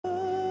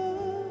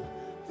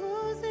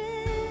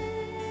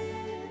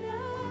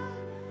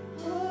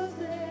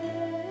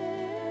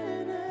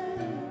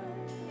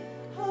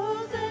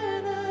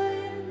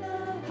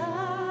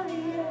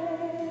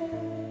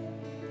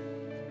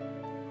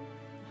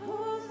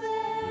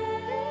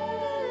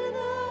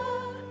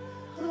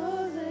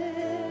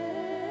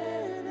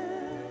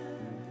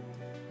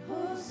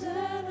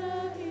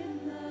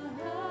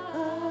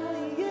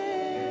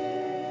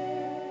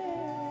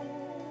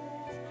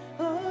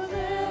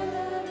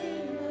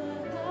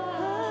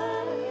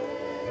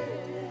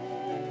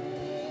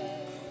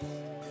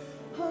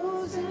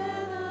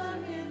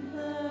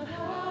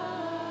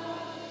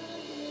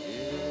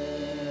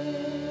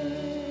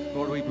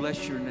we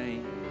bless your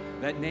name,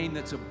 that name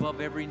that's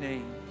above every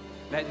name,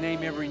 that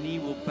name every knee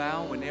will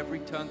bow and every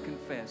tongue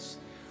confess.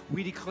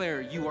 We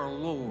declare you are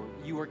Lord,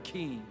 you are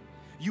King,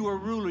 you are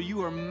ruler,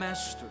 you are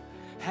master.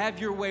 Have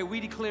your way. We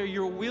declare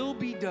your will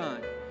be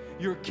done,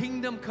 your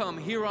kingdom come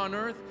here on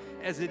earth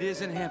as it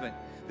is in heaven,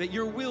 that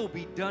your will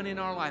be done in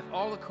our life.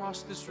 All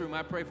across this room,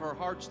 I pray for our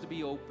hearts to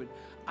be open,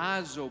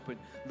 eyes open.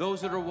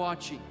 Those that are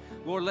watching,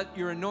 Lord, let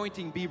your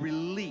anointing be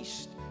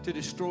released to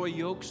destroy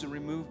yokes and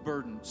remove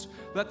burdens.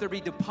 Let there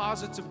be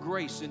deposits of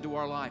grace into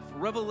our life,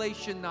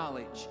 revelation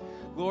knowledge.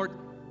 Lord,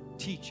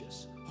 teach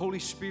us. Holy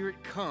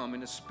Spirit, come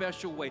in a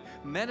special way.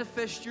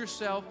 Manifest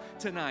yourself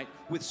tonight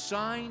with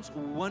signs,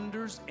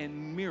 wonders,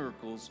 and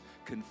miracles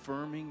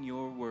confirming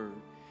your word.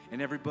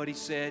 And everybody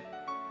said,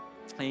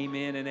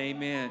 amen and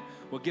amen.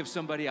 Well, give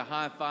somebody a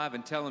high five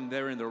and tell them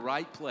they're in the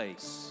right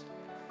place.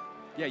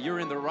 Yeah, you're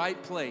in the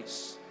right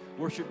place.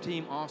 Worship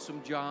team,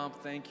 awesome job.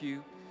 Thank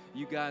you.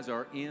 You guys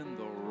are in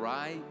the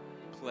right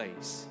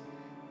place.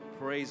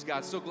 Praise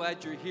God. So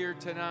glad you're here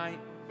tonight.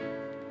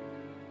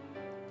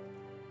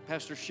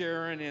 Pastor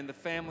Sharon and the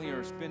family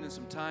are spending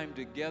some time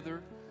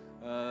together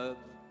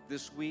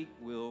this week.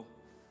 We'll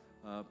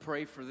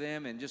pray for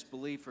them and just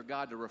believe for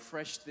God to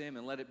refresh them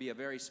and let it be a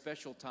very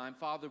special time.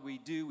 Father, we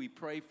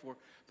pray for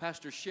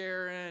Pastor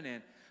Sharon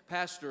and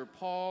Pastor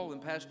Paul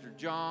and Pastor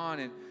John.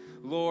 And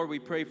Lord, we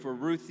pray for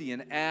Ruthie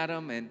and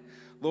Adam. And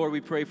Lord,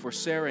 we pray for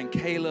Sarah and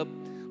Caleb.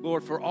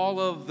 Lord, for all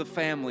of the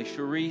family,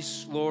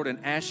 Sharice, Lord,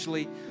 and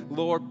Ashley,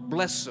 Lord,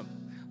 bless them.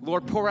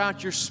 Lord, pour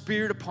out your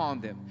Spirit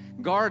upon them.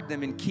 Guard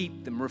them and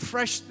keep them.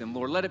 Refresh them,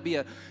 Lord. Let it be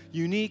a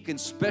unique and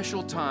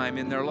special time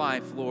in their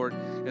life, Lord,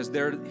 as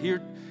they're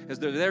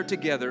there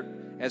together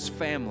as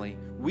family.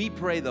 We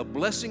pray the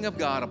blessing of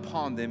God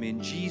upon them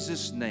in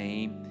Jesus'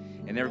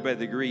 name. And everybody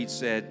that agreed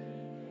said,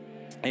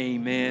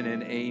 amen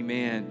and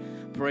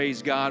amen.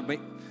 Praise God.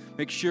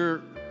 Make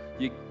sure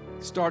you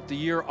start the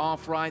year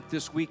off right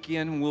this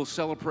weekend. We'll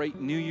celebrate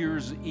New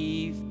Year's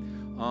Eve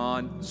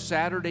on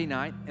Saturday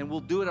night, and we'll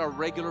do it our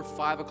regular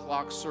 5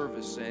 o'clock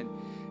service. And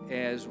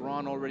as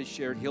Ron already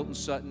shared, Hilton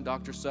Sutton,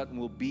 Dr. Sutton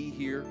will be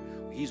here.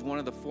 He's one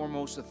of the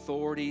foremost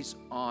authorities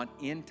on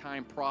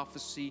end-time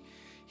prophecy.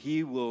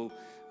 He will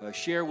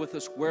share with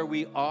us where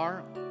we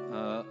are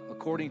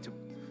according to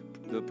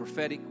the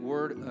prophetic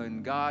word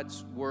and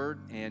God's word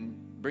and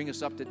bring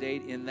us up to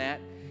date in that.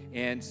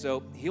 And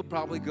so he'll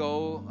probably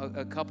go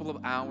a couple of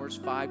hours,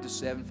 5 to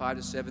 7, 5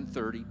 to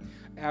 7:30.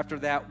 After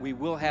that, we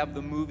will have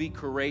the movie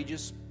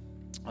Courageous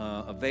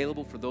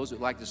available for those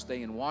that like to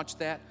stay and watch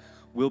that.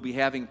 We'll be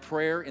having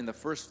prayer in the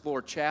first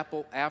floor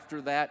chapel after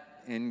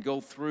that and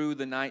go through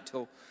the night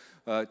till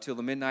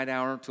the midnight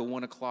hour, till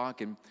 1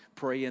 o'clock, and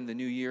pray in the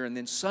new year. And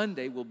then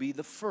Sunday will be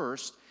the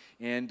first.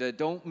 And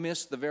don't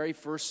miss the very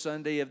first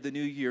Sunday of the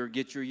new year.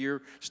 Get your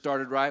year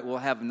started right. We'll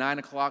have 9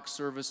 o'clock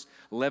service,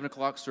 11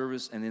 o'clock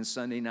service, and then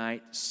Sunday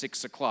night,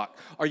 6 o'clock.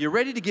 Are you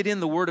ready to get in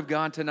the Word of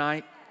God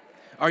tonight?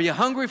 Are you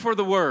hungry for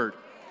the Word?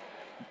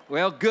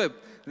 Well, good.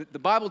 The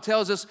Bible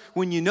tells us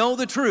when you know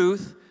the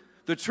truth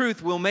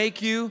will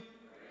make you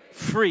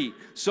free.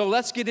 So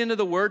let's get into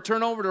the Word.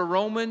 Turn over to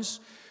Romans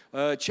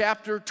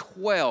chapter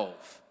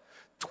 12.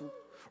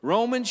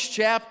 Romans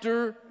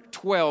chapter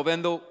 12.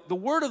 And the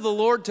word of the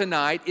Lord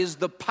tonight is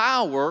the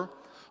power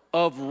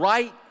of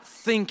right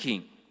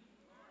thinking.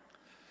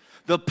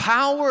 The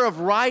power of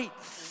right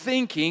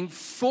thinking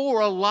for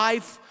a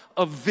life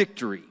of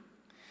victory.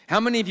 How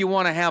many of you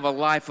want to have a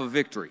life of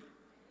victory?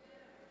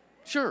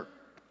 Sure.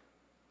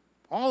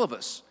 All of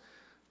us.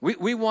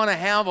 We want to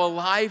have a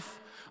life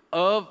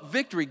of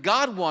victory.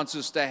 God wants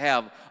us to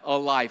have a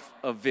life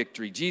of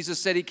victory. Jesus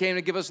said He came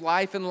to give us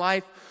life and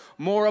life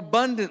more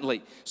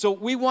abundantly. So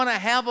we want to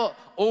have a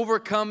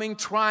overcoming,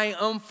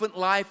 triumphant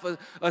life,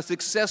 a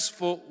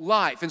successful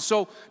life. And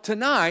so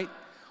tonight,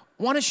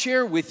 I want to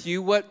share with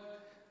you what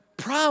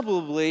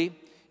probably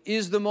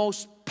is the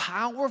most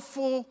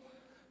powerful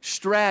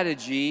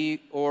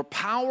strategy or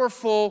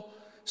powerful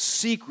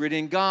secret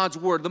in God's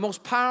Word, the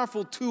most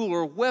powerful tool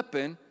or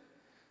weapon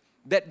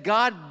that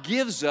God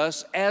gives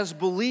us as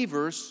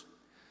believers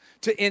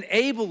to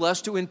enable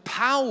us, to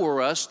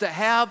empower us to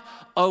have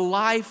a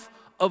life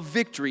of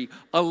victory,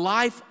 a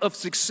life of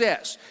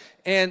success.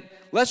 And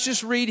let's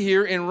just read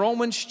here in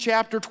Romans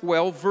chapter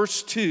 12,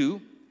 verse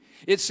 2.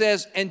 It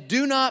says, "And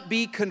do not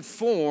be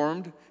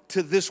conformed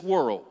to this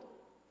world,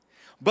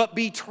 but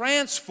be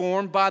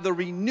transformed by the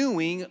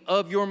renewing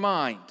of your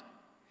mind,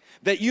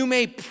 that you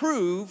may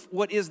prove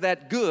what is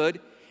that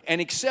good and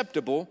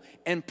acceptable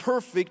and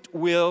perfect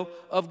will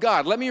of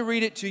God." Let me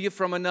read it to you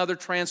from another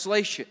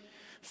translation,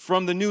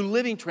 from the New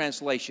Living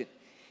Translation.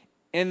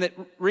 And it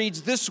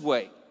reads this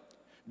way: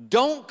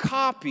 "Don't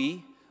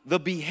copy the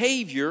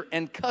behavior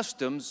and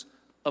customs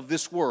of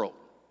this world,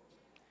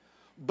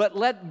 but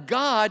let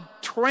God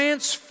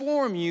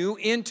transform you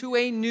into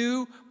a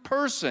new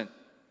person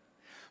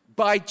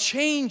by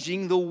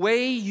changing the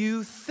way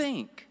you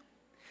think.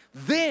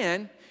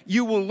 Then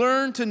you will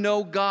learn to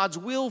know God's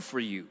will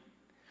for you,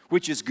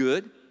 which is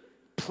good,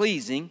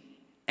 pleasing,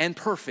 and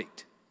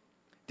perfect."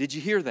 Did you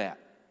hear that?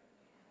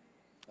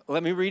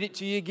 Let me read it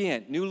to you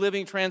again. New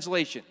Living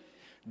Translation.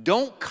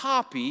 Don't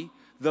copy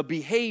the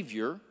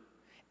behavior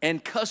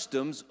and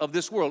customs of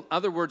this world. In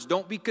other words,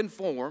 don't be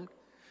conformed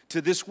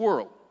to this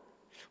world.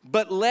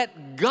 But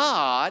let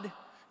God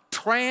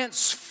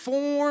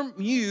transform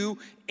you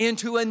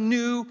into a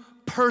new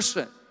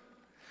person.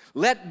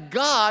 Let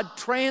God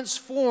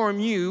transform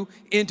you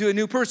into a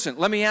new person.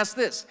 Let me ask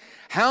this.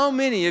 How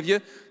many of you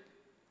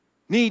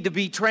need to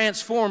be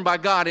transformed by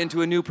God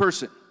into a new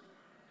person?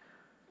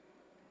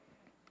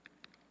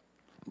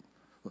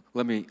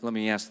 Let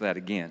me ask that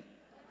again.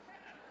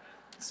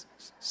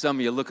 Some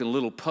of you are looking a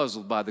little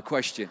puzzled by the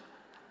question.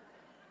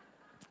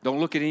 Don't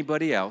look at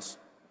anybody else.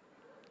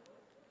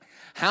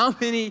 How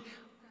many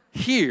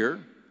here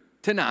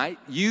tonight,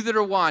 you that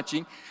are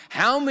watching,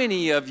 how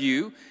many of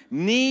you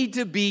need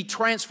to be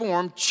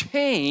transformed,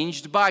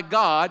 changed by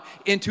God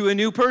into a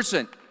new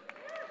person?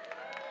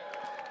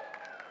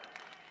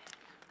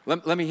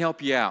 Let me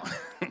help you out.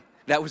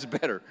 That was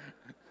better.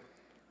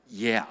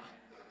 Yeah,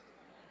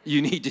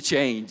 you need to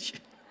change.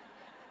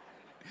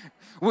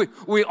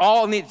 We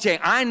all need to change.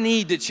 I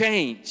need to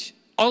change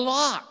a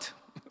lot.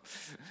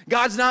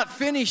 God's not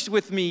finished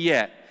with me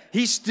yet.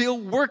 He's still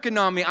working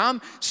on me.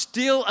 I'm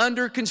still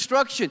under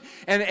construction.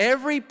 And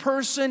every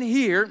person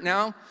here,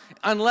 now,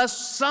 unless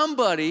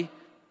somebody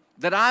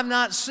that I've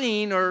not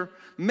seen or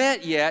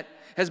met yet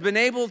has been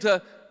able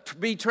to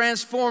be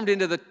transformed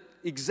into the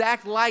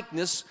exact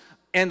likeness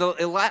and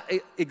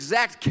the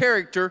exact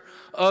character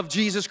of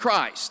Jesus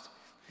Christ.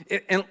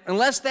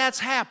 Unless that's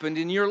happened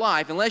in your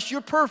life, unless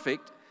you're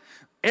perfect,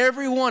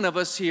 every one of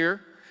us here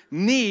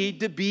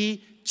need to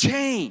be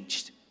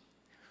changed,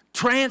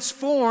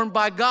 transformed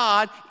by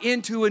God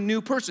into a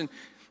new person.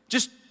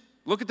 Just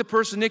look at the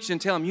person next to you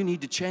and tell them you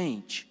need to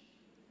change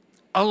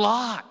a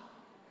lot.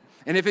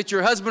 And if it's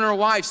your husband or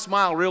wife,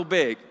 smile real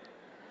big.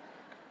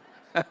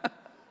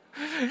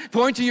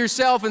 Point to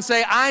yourself and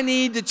say, I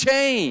need to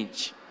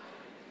change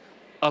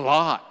a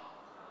lot.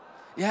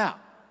 Yeah,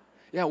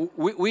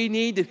 we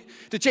need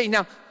to change.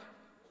 Now,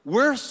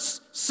 we're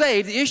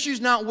saved. The issue is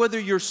not whether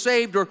you're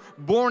saved or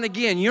born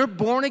again. You're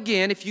born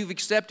again if you've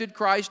accepted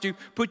Christ, you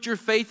put your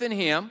faith in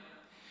Him.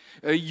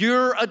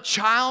 You're a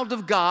child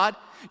of God.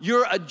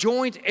 You're a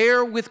joint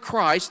heir with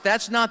Christ.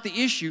 That's not the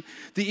issue.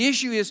 The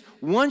issue is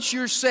once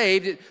you're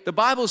saved, the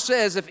Bible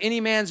says if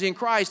any man's in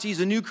Christ,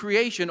 he's a new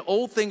creation.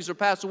 Old things are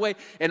passed away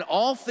and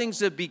all things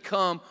have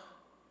become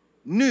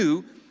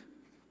new.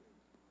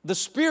 The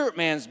spirit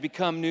man's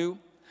become new,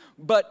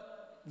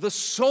 but the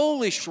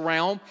soulish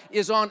realm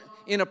is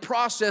in a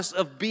process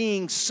of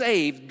being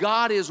saved.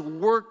 God is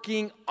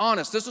working on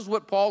us. This is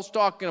what Paul's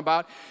talking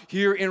about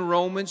here in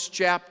Romans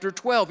chapter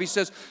 12. He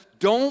says,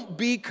 don't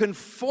be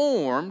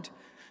conformed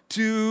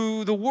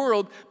to the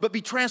world, but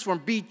be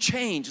transformed, be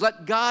changed.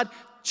 Let God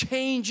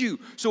change you.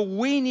 So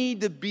we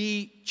need to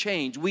be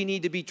changed. We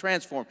need to be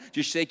transformed.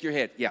 Just shake your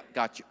head. Yeah,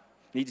 got you.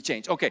 Need to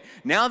change. Okay,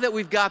 now that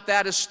we've got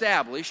that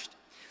established,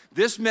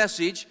 this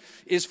message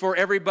is for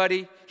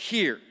everybody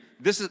here.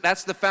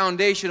 That's the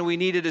foundation we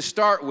needed to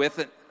start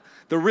with.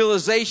 The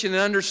realization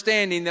and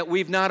understanding that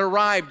we've not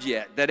arrived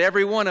yet, that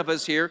every one of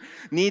us here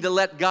need to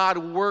let God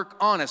work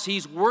on us.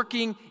 He's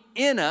working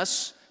in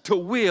us to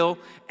will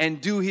and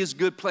do His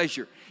good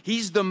pleasure.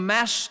 He's the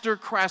master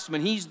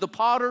craftsman. He's the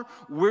potter.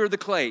 We're the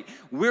clay.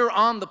 We're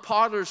on the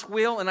potter's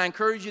wheel, and I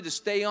encourage you to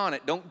stay on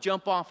it. Don't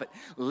jump off it.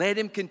 Let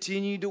Him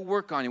continue to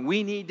work on it.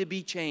 We need to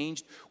be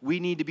changed.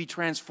 We need to be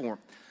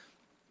transformed.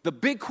 The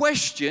big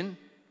question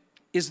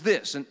is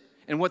this,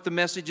 and what the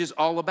message is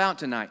all about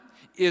tonight,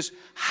 is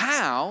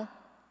how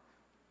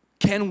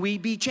can we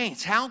be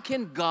changed? How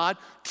can God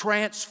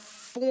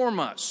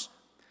transform us?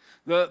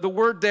 The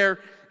word there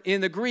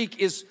in the Greek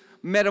is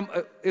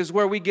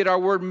where we get our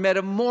word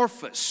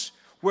metamorphosis,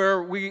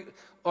 where we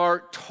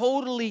are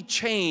totally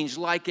changed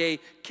like a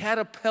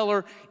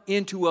caterpillar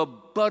into a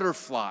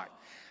butterfly.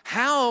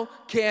 How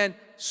can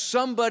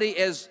somebody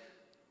as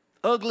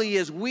ugly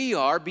as we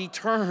are be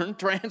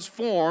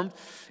transformed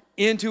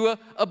into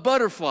a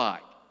butterfly?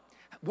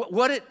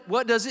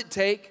 What does it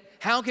take?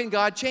 How can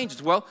God change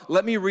us? Well,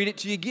 let me read it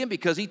to you again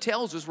because He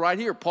tells us right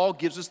here. Paul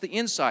gives us the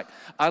insight.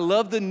 I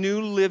love the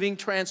New Living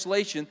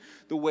Translation,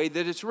 the way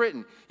that it's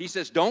written. He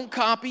says, don't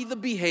copy the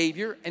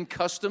behavior and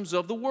customs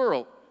of the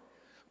world,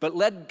 but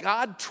let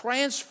God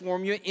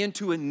transform you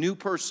into a new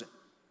person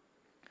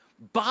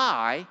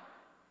by,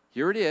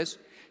 here it is,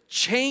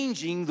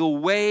 changing the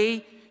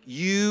way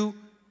you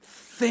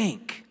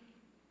think.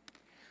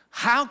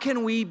 How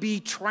can we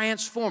be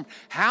transformed?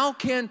 How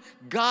can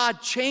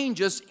God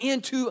change us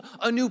into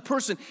a new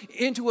person,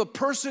 into a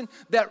person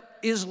that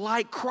is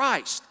like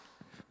Christ?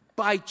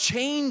 By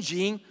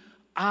changing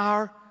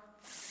our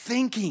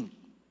thinking.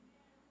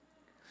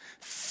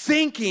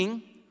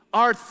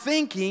 Our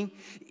thinking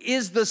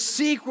is the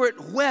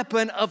secret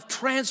weapon of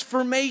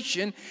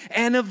transformation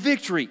and of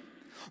victory.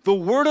 The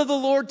word of the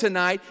Lord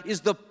tonight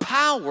is the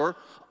power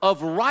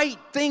of right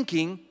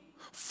thinking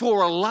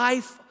for a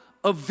life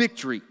of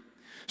victory.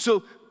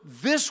 So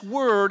this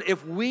word,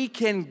 if we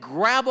can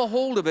grab a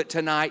hold of it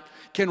tonight,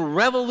 can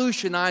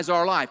revolutionize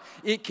our life.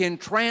 It can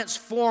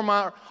transform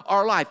our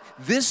life.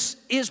 This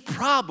is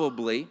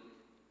probably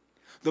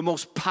the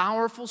most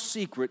powerful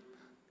secret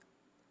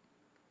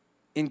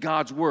in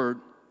God's word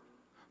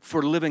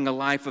for living a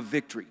life of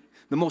victory.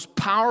 The most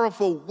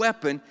powerful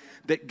weapon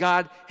that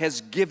God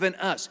has given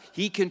us.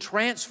 He can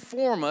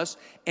transform us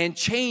and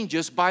change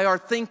us by our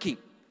thinking.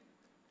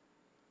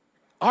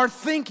 Our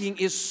thinking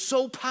is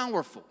so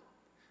powerful.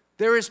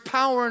 There is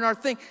power in our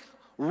thinking.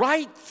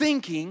 Right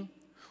thinking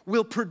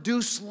will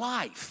produce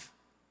life.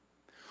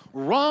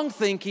 Wrong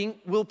thinking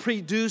will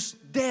produce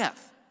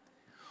death.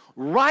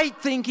 Right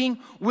thinking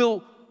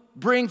will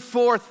bring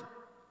forth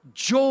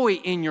joy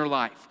in your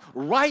life.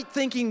 Right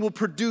thinking will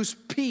produce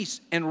peace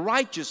and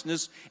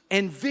righteousness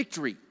and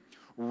victory.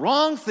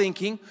 Wrong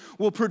thinking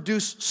will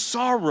produce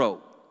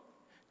sorrow,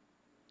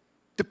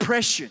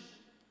 depression.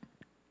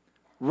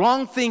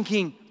 Wrong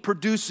thinking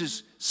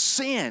produces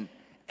sin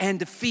and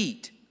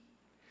defeat.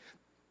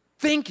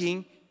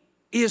 Thinking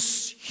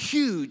is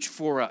huge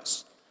for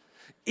us.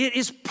 It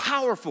is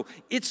powerful.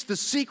 It's the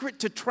secret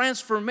to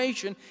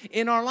transformation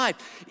in our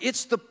life.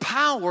 It's the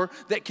power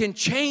that can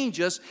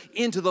change us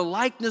into the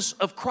likeness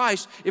of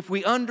Christ if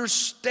we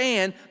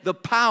understand the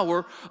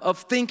power of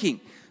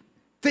thinking.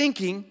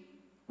 Thinking,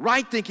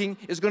 right thinking,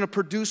 is going to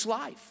produce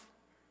life.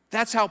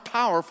 That's how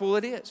powerful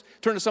it is.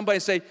 Turn to somebody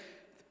and say,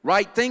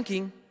 right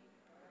thinking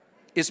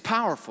is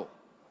powerful.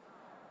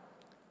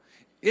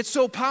 It's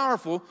so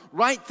powerful,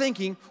 right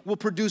thinking will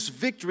produce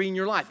victory in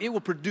your life. It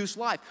will produce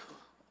life.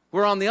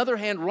 Where on the other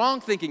hand,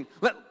 wrong thinking,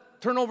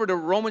 turn over to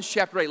Romans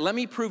chapter 8. Let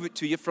me prove it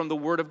to you from the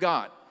Word of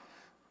God.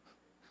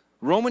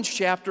 Romans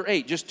chapter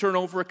 8, just turn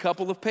over a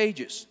couple of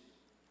pages.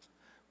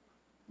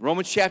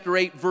 Romans chapter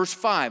 8, verse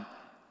 5.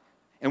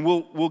 And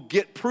we'll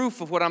get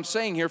proof of what I'm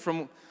saying here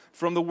from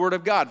the Word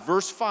of God.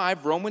 Verse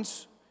 5,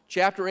 Romans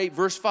chapter 8,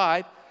 verse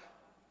 5.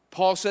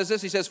 Paul says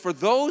this, he says, for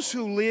those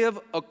who live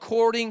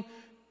according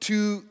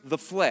to the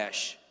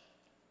flesh,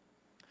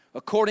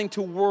 according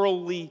to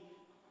worldly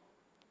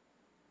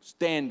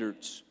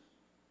standards,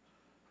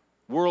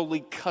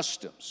 worldly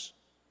customs.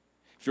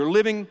 If you're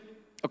living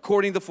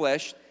according to the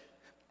flesh,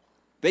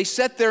 they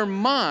set their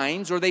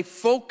minds or they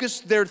focus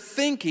their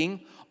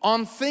thinking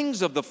on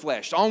things of the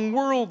flesh, on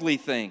worldly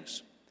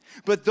things.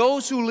 But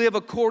those who live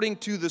according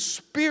to the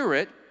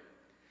Spirit,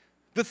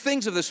 the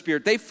things of the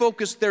Spirit, they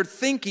focus their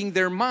thinking,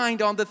 their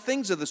mind on the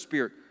things of the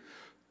Spirit.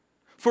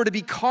 For to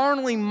be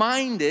carnally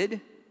minded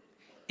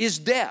is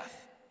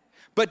death,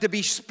 but to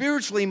be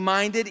spiritually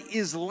minded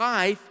is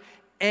life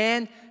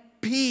and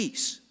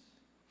peace.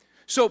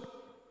 So,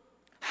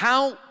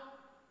 how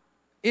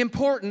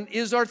important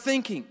is our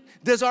thinking?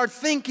 Does our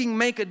thinking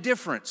make a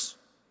difference?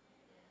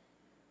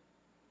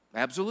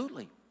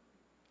 Absolutely.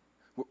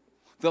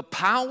 The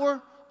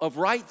power of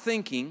right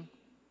thinking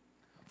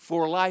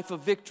for a life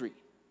of victory.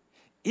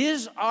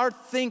 Is our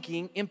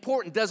thinking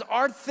important? Does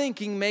our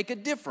thinking make a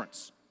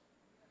difference?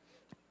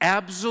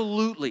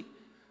 Absolutely.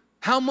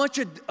 How much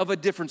of a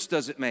difference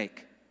does it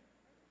make?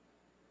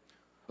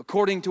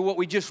 According to what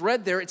we just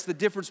read there, it's the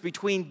difference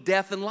between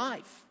death and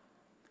life,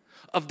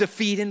 of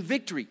defeat and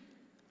victory.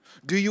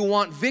 Do you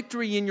want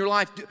victory in your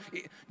life?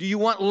 Do you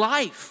want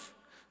life?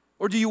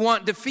 Or do you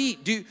want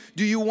defeat? Do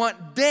you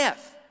want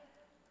death?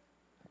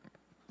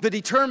 The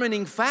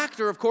determining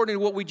factor, according to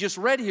what we just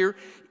read here,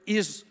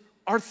 is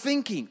our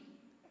thinking.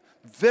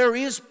 There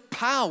is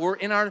power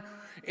in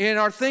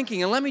our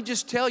thinking. And let me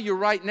just tell you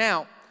right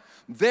now,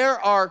 there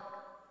are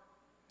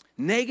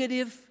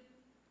negative,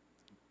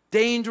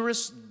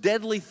 dangerous,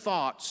 deadly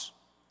thoughts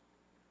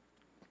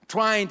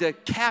trying to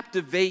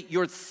captivate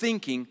your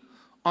thinking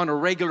on a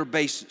regular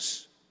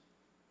basis.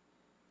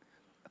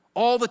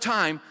 All the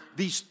time,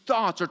 these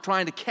thoughts are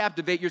trying to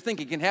captivate your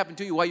thinking. It can happen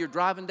to you while you're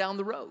driving down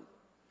the road.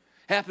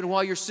 Happen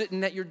while you're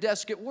sitting at your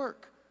desk at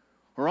work,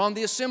 or on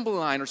the assembly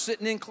line, or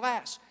sitting in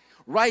class.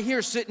 Right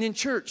here, sitting in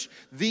church.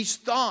 These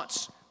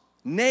thoughts,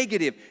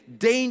 negative,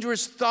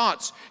 dangerous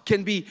thoughts,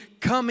 can be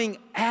coming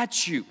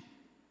at you.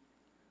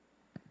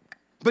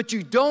 But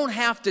you don't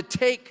have to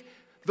take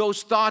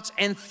those thoughts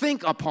and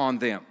think upon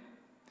them.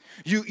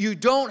 You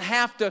don't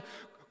have to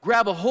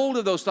grab a hold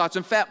of those thoughts.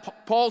 In fact,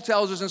 Paul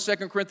tells us in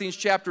 2 Corinthians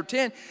chapter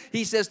 10,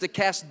 he says to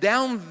cast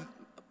down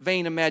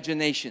vain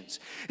imaginations.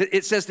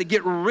 It says to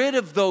get rid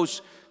of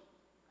those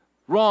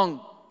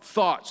wrong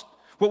thoughts.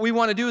 What we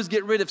want to do is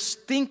get rid of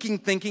stinking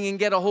thinking and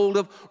get a hold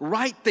of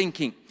right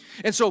thinking.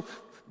 And so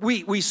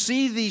we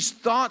see these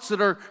thoughts that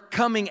are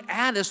coming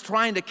at us,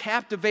 trying to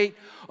captivate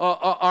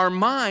our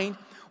mind.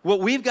 Well,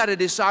 we've got to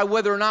decide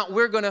whether or not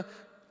we're going to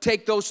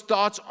take those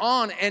thoughts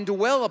on and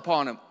dwell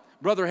upon them.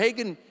 Brother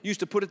Hagin used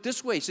to put it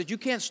this way. He said, you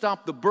can't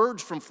stop the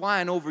birds from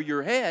flying over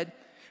your head,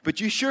 but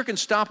you sure can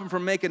stop them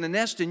from making a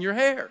nest in your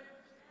hair.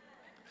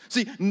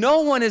 See,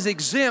 no one is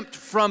exempt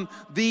from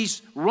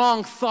these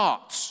wrong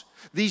thoughts,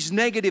 these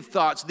negative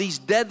thoughts, these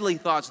deadly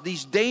thoughts,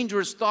 these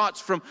dangerous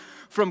thoughts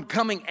from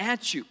coming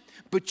at you.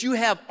 But you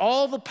have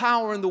all the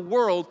power in the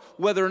world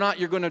whether or not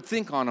you're going to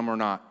think on them or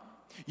not.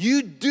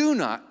 You do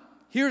not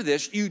hear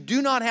this, you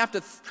do not have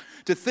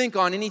to think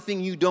on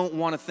anything you don't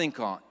want to think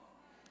on.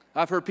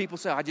 I've heard people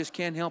say, I just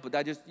can't help it.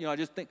 I just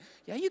think.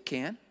 Yeah, you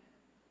can.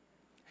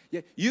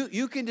 Yeah,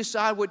 you can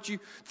decide what you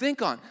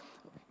think on.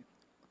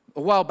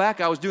 A while back,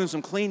 I was doing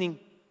some cleaning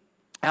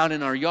out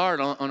in our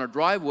yard on our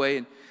driveway,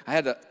 and I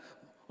had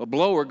a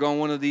blower going,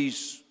 one of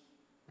these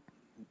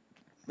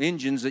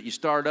engines that you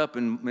start up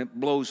and it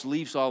blows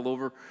leaves all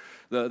over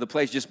the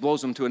place, just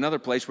blows them to another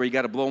place where you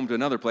got to blow them to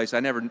another place. I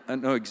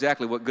know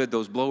exactly what good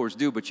those blowers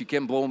do, but you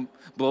can blow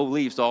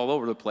leaves all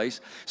over the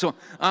place. So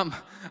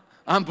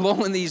I'm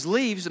blowing these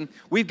leaves, and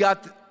we've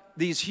got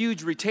these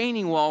huge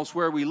retaining walls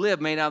where we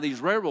live made out of these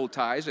railroad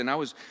ties, and I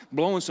was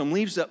blowing some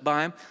leaves up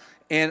by them,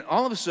 and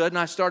all of a sudden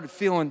I started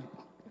feeling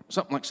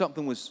something like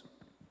something was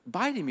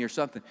biting me or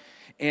something.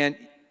 And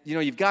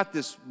you've got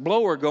this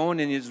blower going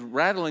and it's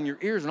rattling your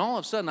ears, and all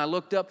of a sudden I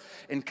looked up,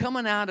 and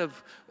coming out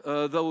of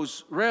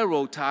those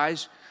railroad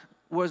ties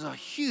was a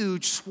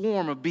huge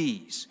swarm of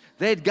bees.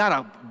 They'd got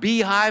a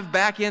beehive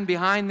back in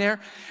behind there,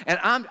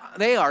 and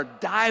they are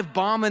dive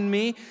bombing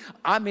me.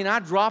 I mean, I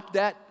dropped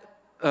that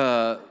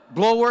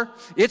blower.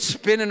 It's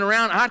spinning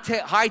around. I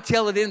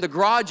hightail it in the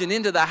garage and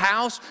into the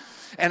house,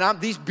 and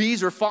these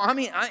bees are falling. I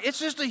mean, it's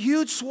just a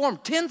huge swarm,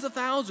 tens of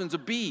thousands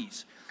of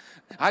bees.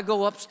 I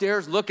go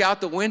upstairs, look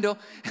out the window,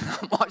 and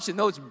I'm watching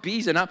those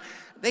bees, and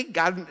they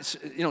got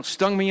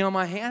stung me on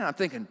my hand. I'm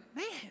thinking,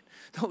 man,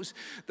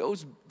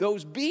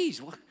 those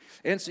bees.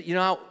 And so,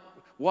 I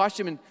watched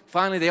them, and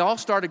finally they all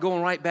started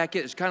going right back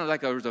in. It's kind of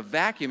like there was a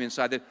vacuum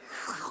inside that.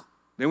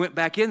 They went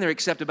back in there,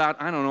 except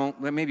about, I don't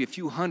know, maybe a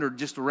few hundred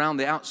just around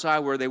the outside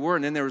where they were.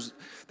 And then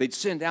they'd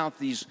send out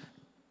these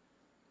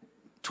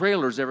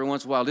trailers every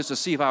once in a while just to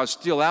see if I was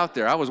still out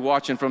there. I was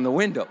watching from the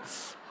window.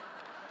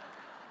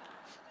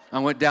 I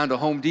went down to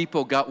Home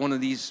Depot, got one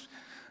of these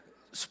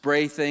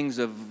spray things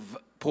of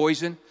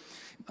poison.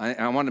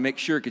 I wanted to make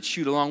sure it could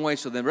shoot a long way.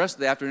 So the rest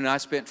of the afternoon I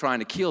spent trying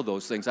to kill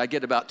those things. I'd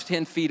get about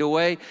 10 feet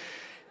away,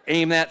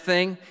 aim that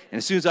thing, and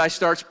as soon as I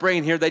start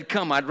spraying, here they'd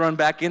come. I'd run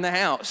back in the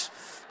house.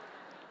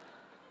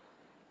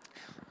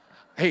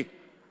 Hey,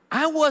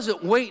 I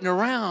wasn't waiting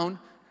around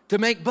to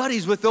make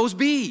buddies with those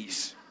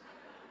bees.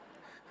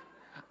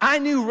 I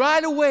knew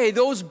right away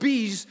those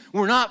bees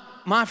were not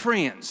my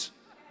friends.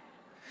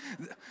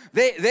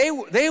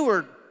 They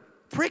were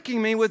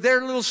pricking me with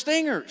their little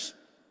stingers.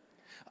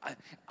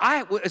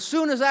 As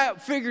soon as I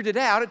figured it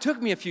out, it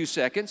took me a few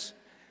seconds,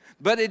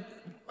 but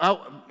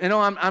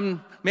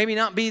I'm maybe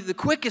not be the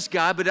quickest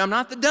guy, but I'm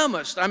not the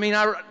dumbest. I mean,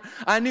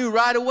 I knew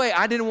right away.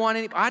 I didn't want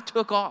any. I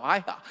took off.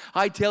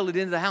 I tailed it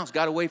into the house,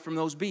 got away from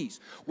those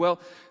bees. Well,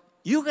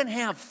 you can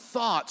have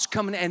thoughts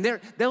coming, and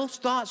those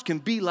thoughts can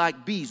be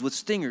like bees with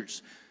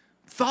stingers.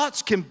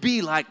 Thoughts can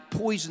be like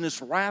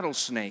poisonous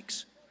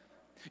rattlesnakes.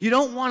 You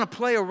don't want to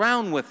play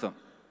around with them.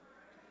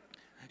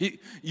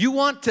 You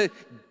want to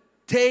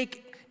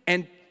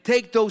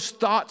take those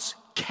thoughts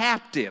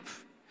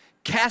captive.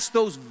 Cast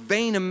those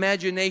vain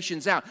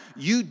imaginations out.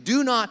 You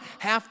do not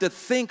have to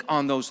think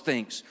on those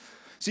things.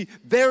 See,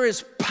 there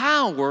is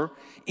power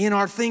in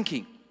our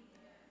thinking.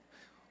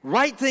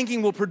 Right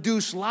thinking will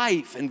produce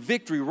life and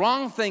victory.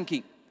 Wrong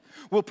thinking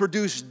will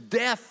produce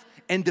death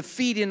and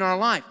defeat in our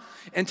life.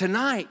 And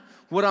tonight,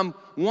 what I'm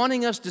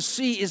wanting us to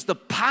see is the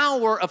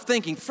power of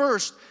thinking.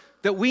 First,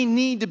 that we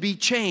need to be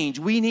changed.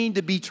 We need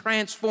to be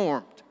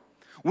transformed.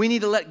 We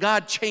need to let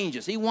God change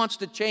us. He wants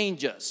to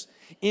change us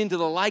into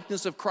the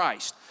likeness of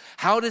Christ.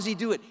 How does He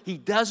do it? He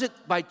does it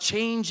by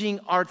changing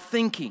our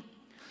thinking.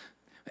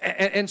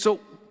 And so,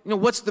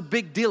 what's the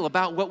big deal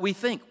about what we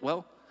think?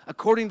 Well,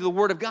 according to the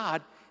Word of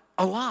God,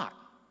 a lot.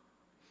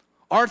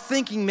 Our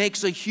thinking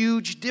makes a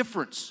huge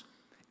difference.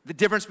 The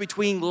difference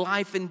between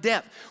life and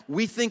death.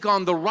 We think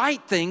on the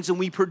right things and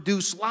we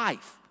produce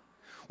life.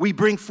 We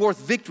bring forth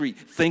victory.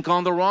 Think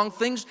on the wrong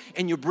things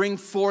and you bring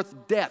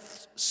forth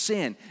death,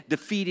 sin,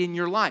 defeat in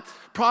your life.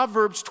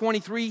 Proverbs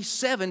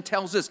 23:7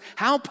 tells us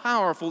how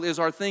powerful is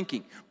our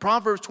thinking.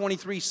 Proverbs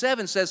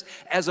 23:7 says,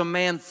 as a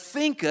man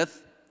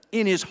thinketh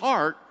in his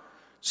heart,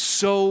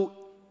 so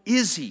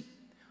is he.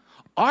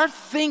 Our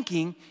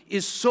thinking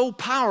is so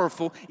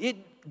powerful,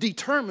 it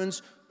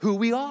determines who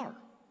we are.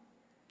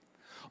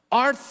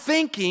 Our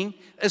thinking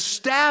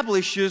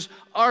establishes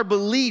our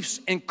beliefs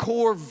and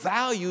core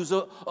values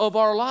of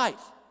our life.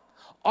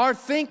 Our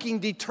thinking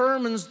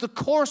determines the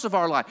course of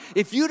our life.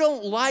 If you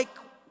don't like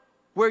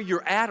where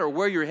you're at or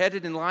where you're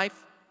headed in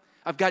life,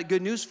 I've got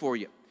good news for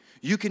you.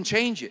 You can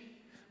change it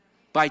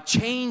by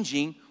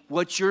changing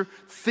what you're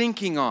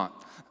thinking on.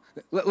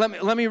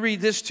 Let me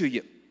read this to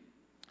you.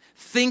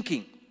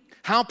 Thinking.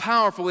 How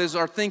powerful is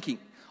our thinking?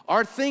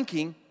 Our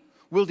thinking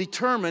will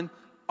determine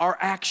our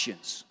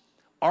actions,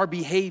 our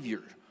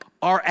behavior,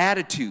 our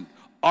attitude,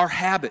 our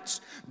habits.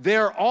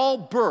 They're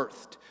all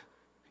birthed.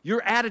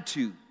 Your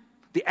attitude,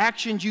 the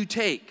actions you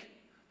take,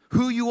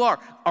 who you are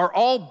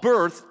all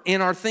birthed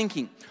in our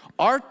thinking.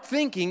 Our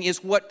thinking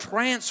is what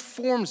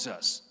transforms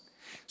us.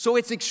 So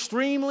it's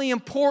extremely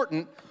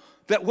important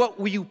that what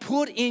you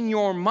put in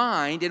your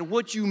mind and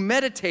what you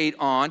meditate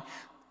on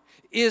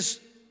is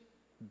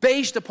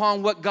based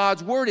upon what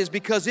God's Word is,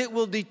 because it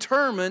will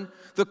determine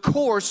the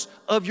course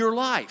of your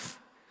life.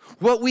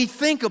 What we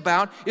think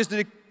about is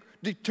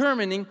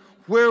determining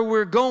where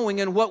we're going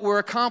and what we're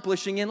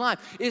accomplishing in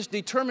life. It's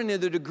determining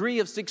the degree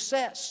of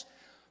success,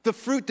 the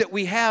fruit that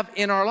we have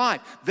in our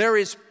life. There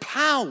is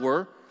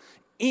power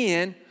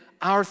in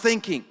our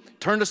thinking.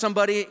 Turn to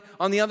somebody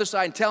on the other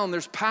side and tell them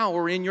there's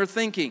power in your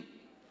thinking.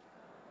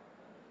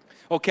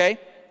 Okay?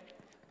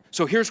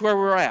 So here's where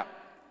we're at.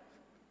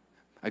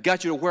 I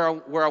got you to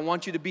where I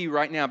want you to be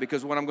right now,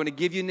 because what I'm going to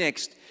give you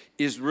next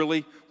is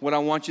really what I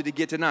want you to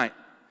get tonight.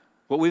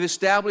 What we've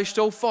established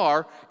so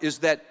far is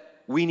that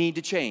we need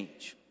to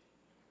change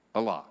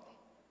a lot.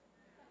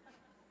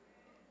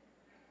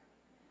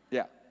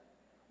 Yeah.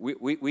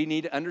 We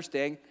need to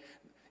understand,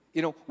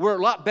 we're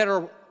a lot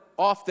better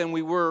off than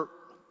we were.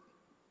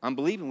 I'm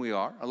believing we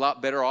are a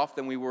lot better off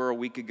than we were a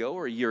week ago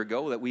or a year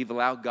ago, that we've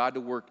allowed God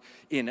to work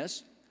in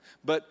us.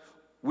 But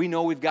we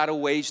know we've got a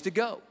ways to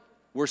go.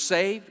 We're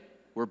saved.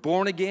 We're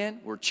born again.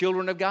 We're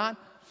children of God.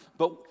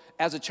 But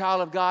as a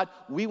child of God,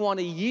 we want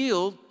to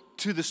yield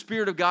to the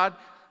Spirit of God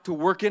to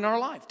work in our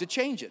life, to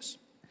change us.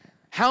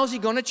 How's He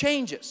going to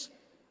change us?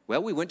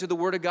 Well, we went to the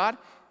Word of God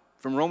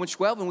from Romans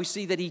 12, and we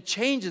see that He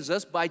changes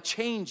us by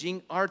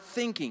changing our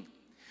thinking.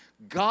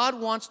 God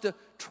wants to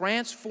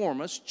transform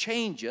us,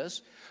 change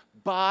us,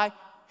 by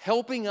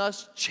helping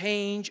us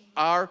change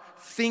our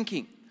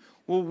thinking.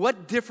 Well,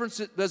 what difference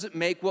does it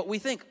make what we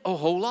think? A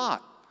whole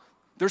lot.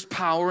 There's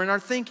power in our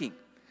thinking.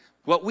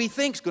 What we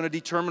think is going to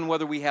determine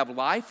whether we have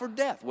life or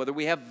death, whether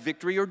we have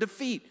victory or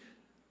defeat,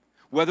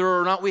 whether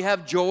or not we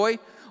have joy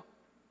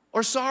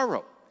or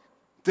sorrow.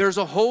 There's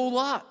a whole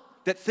lot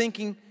that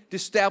thinking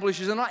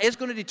establishes in our life. It's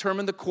going to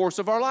determine the course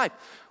of our life.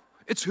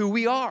 It's who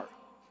we are.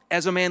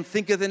 As a man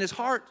thinketh in his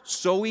heart,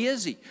 so he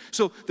is he.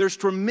 So there's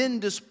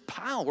tremendous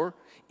power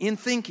in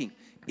thinking.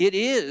 It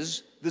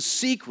is the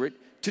secret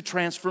to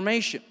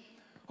transformation.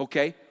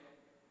 Okay?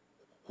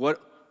 What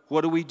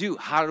do we do?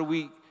 How do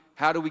we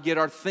get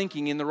our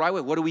thinking in the right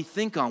way? What do we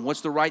think on?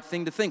 What's the right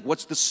thing to think?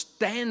 What's the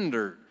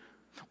standard?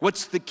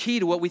 What's the key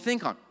to what we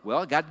think on? Well,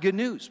 I got good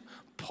news.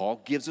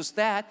 Paul gives us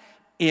that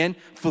in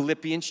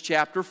Philippians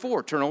chapter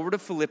 4. Turn over to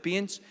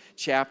Philippians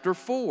chapter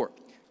 4.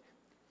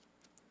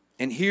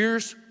 And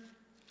here's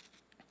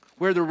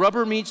where the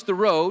rubber meets the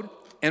road,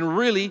 and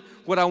really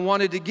what I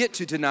wanted to get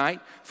to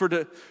tonight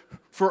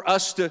for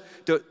us to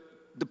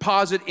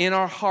deposit in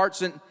our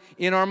hearts and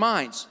in our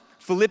minds.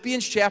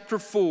 Philippians chapter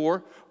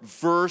 4,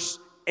 verse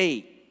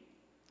 8.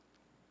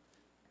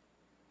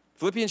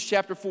 Philippians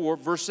chapter 4,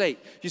 verse 8.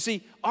 You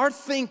see, our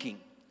thinking,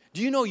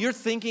 do you know you're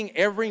thinking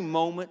every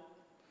moment,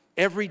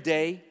 every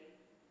day?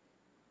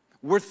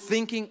 We're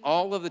thinking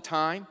all of the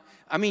time.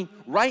 I mean,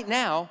 right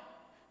now,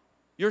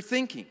 you're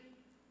thinking.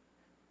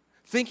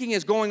 Thinking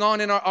is going on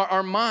in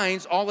our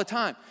minds all the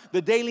time.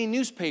 The daily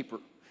newspaper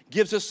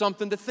gives us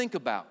something to think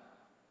about.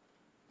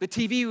 The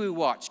TV we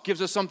watch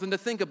gives us something to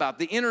think about.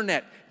 The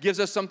internet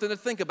gives us something to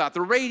think about.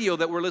 The radio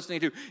that we're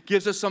listening to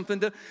gives us something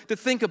to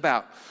think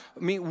about. I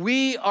mean,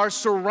 we are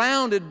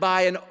surrounded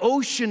by an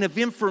ocean of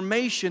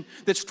information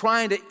that's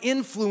trying to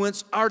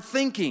influence our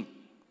thinking.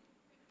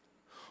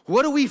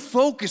 What do we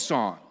focus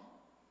on?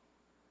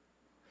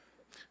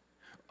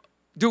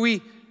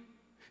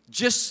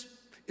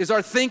 Is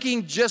our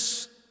thinking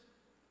just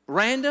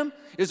random?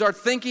 Is our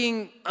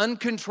thinking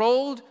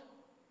uncontrolled?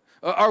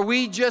 Are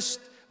we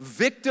just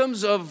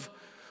victims of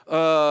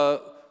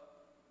the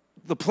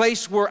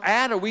place we're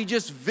at? Are we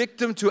just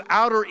victim to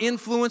outer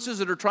influences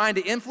that are trying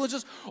to influence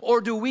us?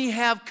 Or do we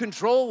have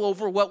control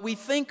over what we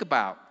think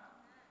about?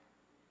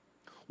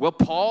 Well,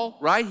 Paul,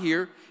 right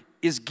here,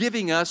 is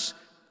giving us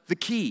the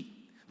key,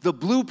 the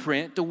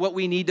blueprint to what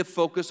we need to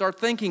focus our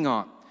thinking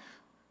on.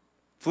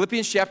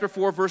 Philippians chapter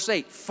 4, verse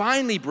 8.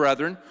 Finally,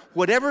 brethren,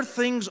 whatever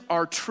things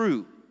are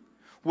true,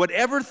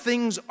 whatever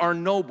things are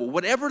noble,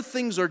 whatever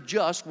things are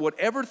just,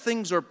 whatever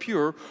things are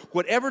pure,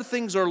 whatever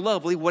things are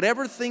lovely,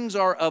 whatever things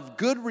are of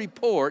good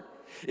report,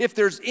 if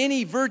there's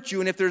any virtue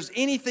and if there's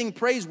anything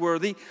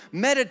praiseworthy,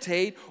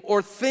 meditate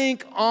or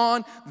think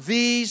on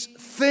these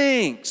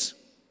things.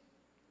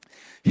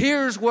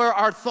 Here's where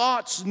our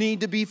thoughts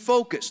need to be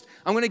focused.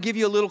 I'm going to give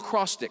you a little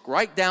cross stick.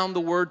 Write down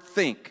the word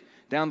think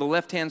down the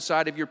left-hand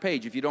side of your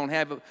page. If you don't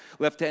have a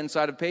left-hand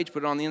side of the page,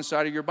 put it on the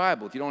inside of your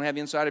Bible. If you don't have the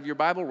inside of your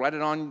Bible, write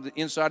it on the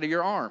inside of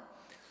your arm.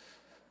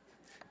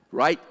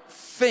 Right?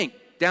 Think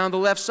down the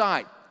left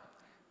side.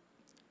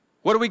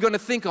 What are we going to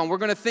think on? We're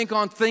going to think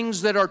on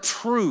things that are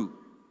true.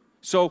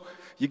 So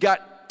you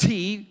got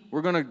T.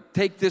 We're going to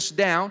take this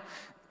down.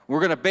 We're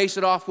going to base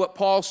it off what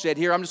Paul said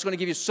here. I'm just going to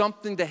give you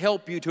something to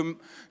help you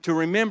to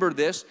remember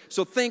this.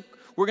 So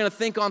we're going to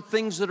think on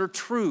things that are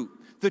true.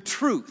 The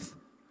truth.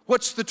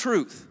 What's the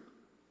truth?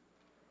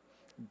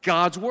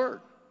 God's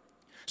Word.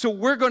 So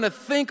we're going to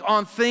think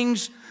on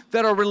things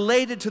that are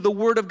related to the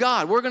Word of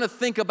God. We're going to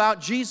think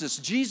about Jesus.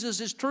 Jesus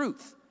is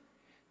truth.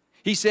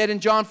 He said in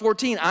John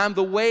 14, I'm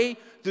the way,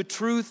 the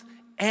truth,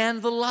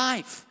 and the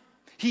life.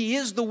 He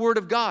is the Word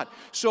of God.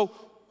 So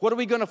what are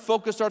we going to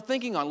focus our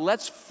thinking on?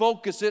 Let's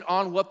focus it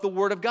on what the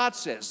Word of God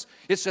says.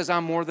 It says,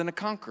 I'm more than a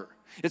conqueror.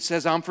 It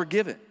says I'm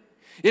forgiven.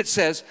 It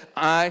says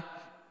I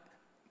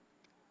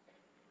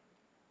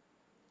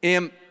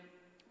am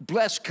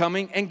blessed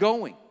coming and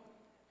going.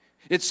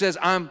 It says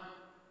I'm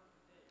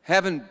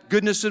having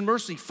goodness and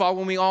mercy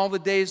follow me all the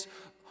days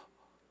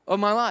of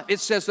my life. It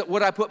says that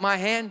what I put my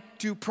hand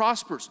to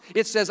prospers.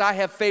 It says I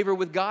have favor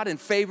with God and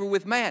favor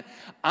with man.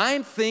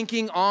 I'm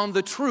thinking on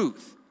the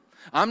truth.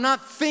 I'm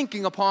not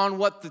thinking upon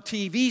what the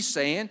TV's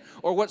saying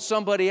or what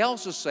somebody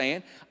else is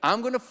saying.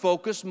 I'm going to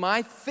focus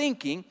my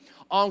thinking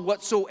on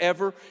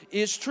whatsoever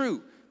is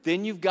true.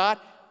 Then you've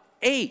got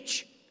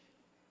H.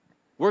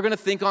 We're going to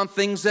think on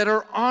things that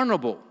are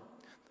honorable.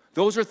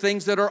 Those are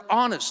things that are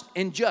honest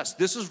and just.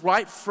 This is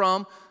right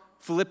from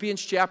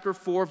Philippians chapter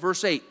 4,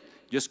 verse 8.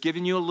 Just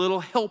giving you a little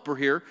helper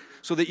here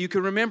so that you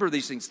can remember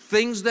these things.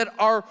 Things that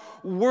are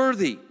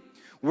worthy.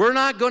 We're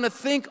not going to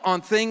think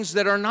on things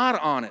that are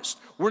not honest.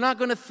 We're not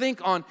going to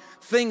think on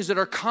things that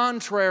are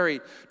contrary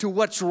to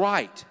what's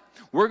right.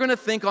 We're going to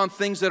think on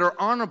things that are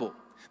honorable.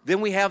 Then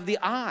we have the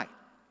I.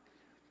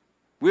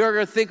 We are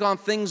going to think on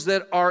things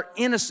that are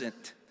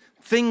innocent,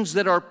 things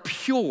that are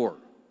pure,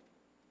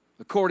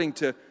 according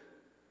to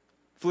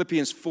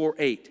Philippians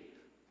 4:8.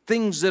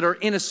 Things that are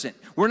innocent.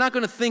 We're not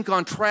going to think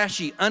on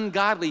trashy,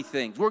 ungodly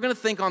things. We're going to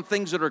think on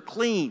things that are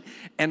clean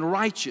and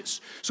righteous.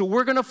 So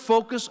we're going to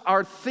focus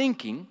our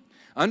thinking.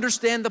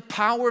 Understand the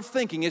power of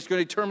thinking. It's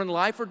going to determine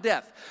life or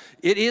death.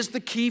 It is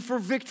the key for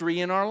victory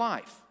in our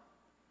life.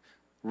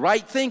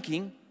 Right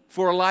thinking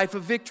for a life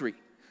of victory.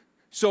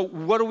 So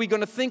what are we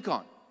going to think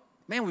on?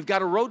 Man, we've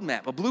got a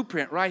roadmap, a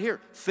blueprint right here.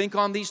 Think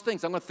on these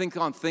things. I'm going to think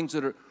on things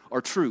that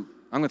are true.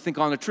 I'm going to think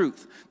on the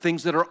truth.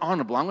 Things that are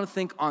honorable. I'm going to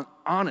think on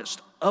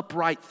honest,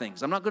 upright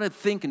things. I'm not going to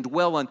think and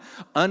dwell on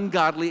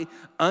ungodly,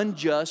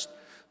 unjust,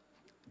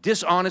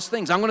 dishonest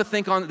things. I'm going to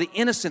think on the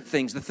innocent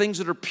things, the things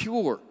that are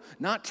pure,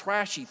 not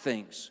trashy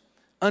things,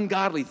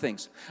 ungodly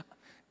things.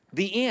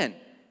 The N,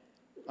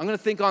 I'm going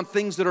to think on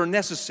things that are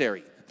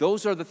necessary.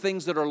 Those are the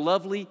things that are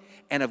lovely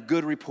and of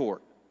good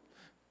report.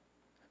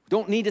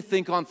 Don't need to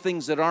think on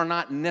things that are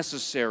not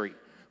necessary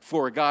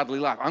for a godly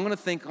life. I'm going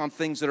to think on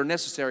things that are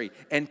necessary.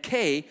 And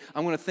K,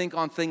 I'm going to think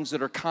on things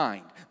that are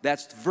kind.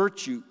 That's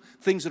virtue,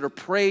 things that are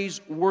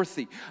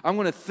praiseworthy. I'm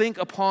going to think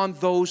upon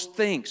those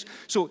things.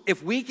 So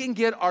if we can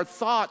get our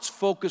thoughts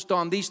focused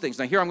on these things.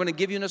 Now here I'm going to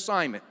give you an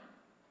assignment.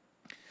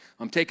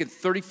 I'm taking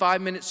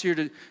 35 minutes here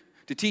to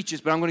teach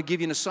this, but I'm going to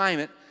give you an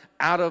assignment,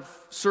 out of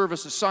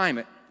service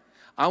assignment.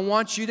 I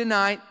want you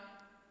tonight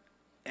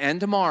and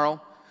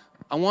tomorrow,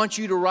 I want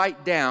you to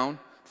write down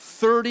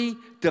 30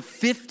 to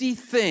 50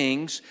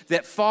 things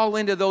that fall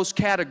into those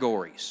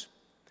categories.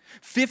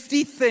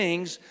 50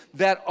 things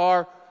that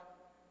are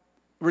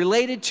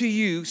related to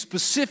you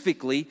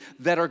specifically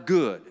that are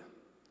good,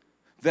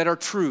 that are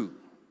true,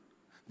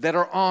 that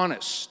are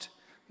honest,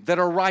 that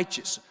are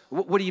righteous.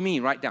 What do you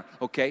mean? Write down.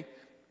 Okay.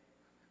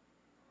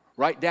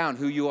 Write down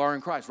who you are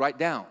in Christ. Write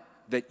down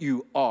that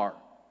you are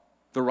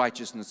the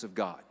righteousness of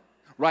God.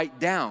 Write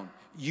down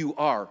you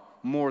are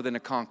more than a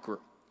conqueror.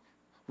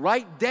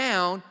 Write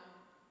down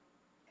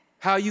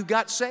how you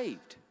got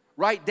saved.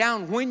 Write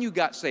down when you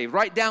got saved.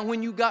 Write down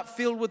when you got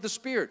filled with the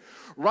Spirit.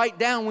 Write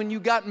down when you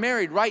got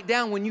married. Write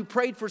down when you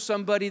prayed for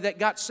somebody that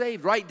got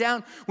saved. Write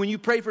down when you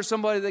prayed for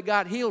somebody that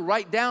got healed.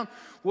 Write down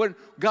when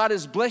God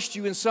has blessed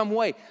you in some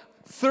way.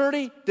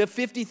 30 to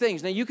 50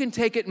 things. Now you can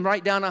take it and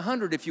write down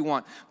 100 if you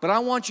want, but I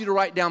want you to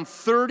write down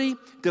 30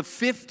 to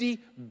 50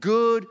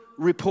 good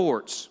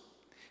reports.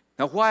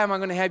 Now why am I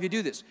going to have you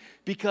do this?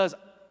 Because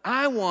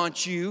I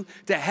want you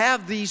to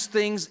have these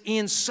things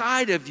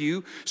inside of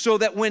you so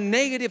that when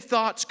negative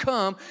thoughts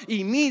come,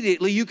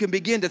 immediately you can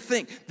begin to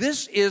think.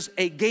 This is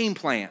a game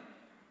plan.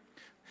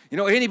 You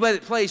know, anybody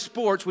that plays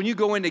sports, when you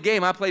go into a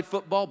game, I played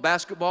football,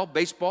 basketball,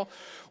 baseball,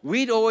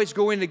 we'd always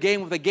go into a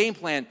game with a game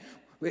plan,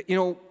 you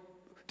know,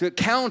 to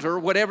counter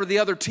whatever the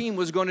other team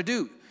was going to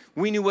do.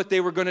 We knew what they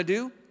were going to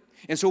do,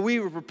 and so we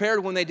were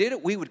prepared when they did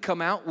it. We would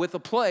come out with a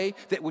play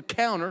that would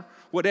counter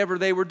whatever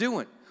they were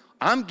doing.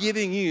 I'm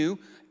giving you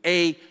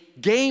a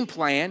game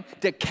plan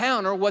to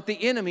counter what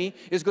the enemy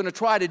is going to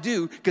try to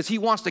do, because he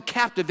wants to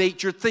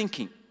captivate your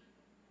thinking.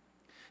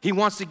 He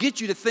wants to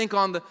get you to think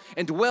on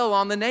and dwell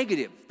on the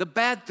negative, the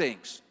bad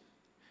things.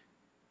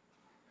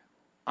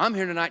 I'm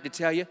here tonight to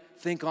tell you,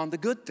 think on the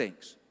good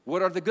things.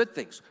 What are the good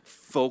things?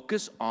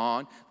 Focus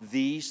on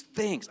these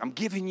things. I'm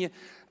giving you,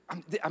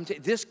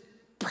 this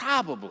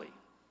probably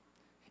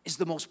is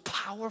the most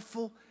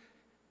powerful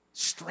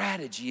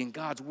strategy in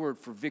God's Word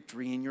for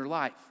victory in your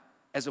life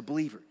as a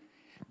believer.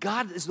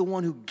 God is the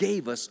one who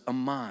gave us a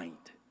mind.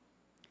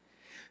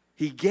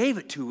 He gave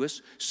it to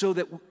us so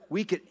that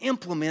we could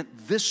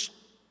implement this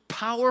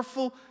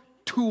powerful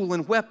tool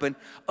and weapon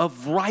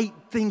of right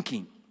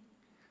thinking.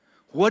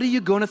 What are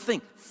you going to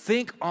think?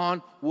 Think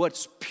on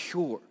what's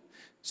pure.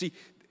 See,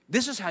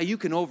 this is how you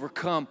can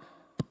overcome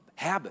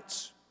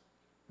habits,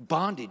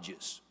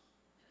 bondages.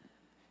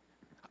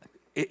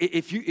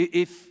 If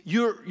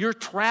you're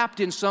trapped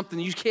in something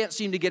you can't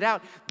seem to get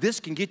out, this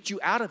can get you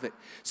out of it.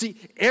 See,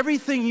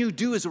 everything you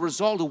do is a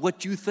result of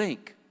what you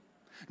think.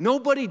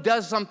 Nobody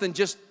does something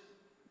just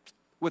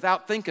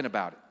without thinking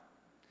about it.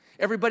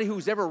 Everybody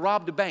who's ever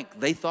robbed a bank,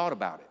 they thought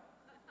about it.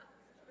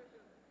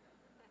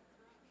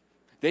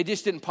 They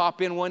just didn't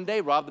pop in one day,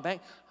 rob the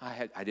bank.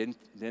 I didn't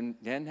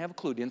have a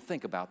clue, didn't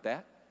think about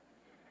that.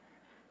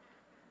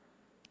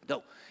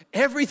 No,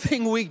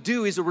 everything we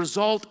do is a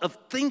result of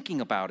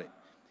thinking about it.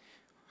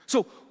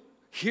 So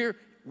here,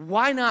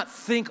 why not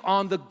think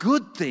on the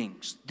good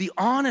things, the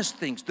honest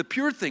things, the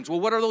pure things? Well,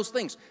 what are those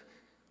things?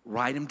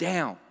 Write them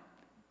down.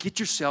 Get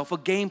yourself a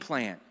game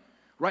plan.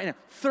 Right now,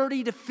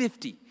 30 to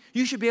 50.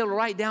 You should be able to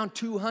write down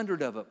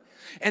 200 of them.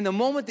 And the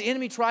moment the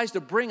enemy tries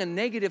to bring a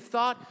negative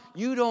thought,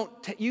 you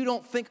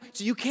don't think.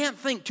 So you can't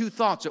think two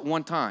thoughts at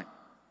one time.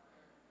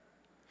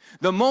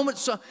 The moment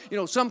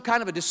some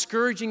kind of a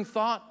discouraging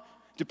thought,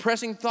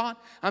 depressing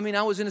thought. I mean,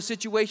 I was in a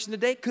situation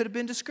today, it could have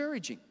been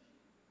discouraging.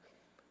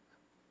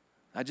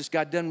 I just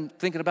got done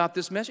thinking about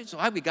this message, so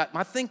I got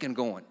my thinking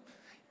going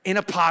in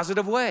a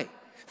positive way.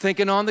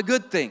 Thinking on the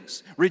good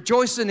things,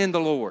 rejoicing in the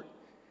Lord.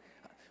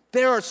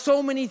 There are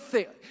so many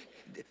things.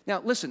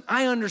 Now, listen,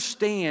 I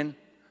understand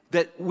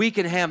that we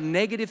can have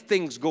negative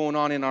things going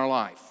on in our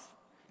life,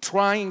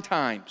 trying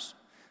times.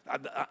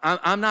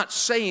 I'm not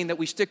saying that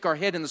we stick our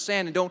head in the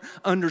sand and don't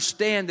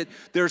understand that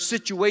there are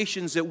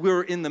situations that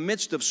we're in the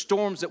midst of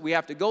storms that we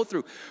have to go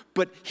through.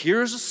 But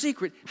here's a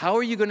secret. How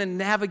are you going to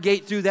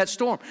navigate through that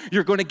storm?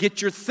 You're going to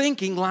get your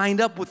thinking lined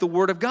up with the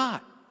Word of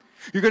God.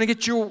 You're going to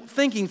get your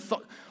thinking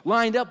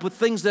lined up with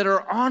things that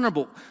are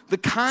honorable, the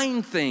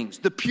kind things,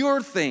 the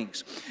pure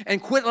things,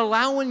 and quit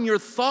allowing your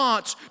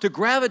thoughts to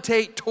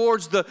gravitate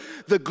towards the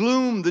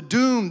gloom, the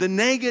doom, the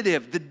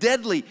negative, the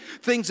deadly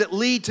things that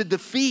lead to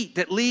defeat,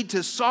 that lead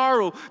to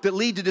sorrow, that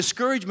lead to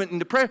discouragement and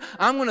depression.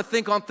 I'm going to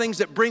think on things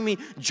that bring me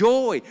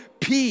joy,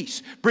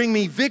 peace, bring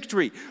me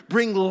victory,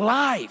 bring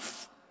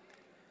life.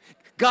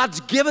 God's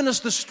given us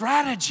the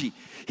strategy.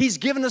 He's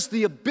given us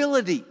the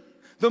ability.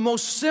 The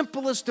most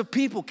simplest of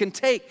people can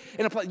take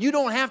and apply. You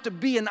don't have to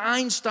be an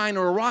Einstein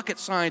or a rocket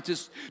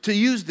scientist to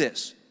use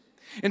this.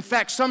 In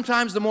fact,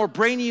 sometimes the more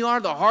brainy you are,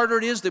 the harder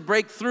it is to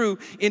break through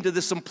into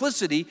the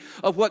simplicity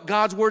of what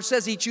God's Word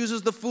says. He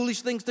chooses the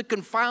foolish things to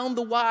confound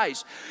the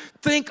wise.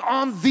 Think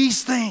on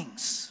these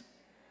things.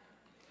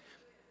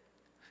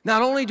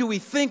 Not only do we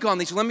think on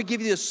these, let me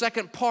give you the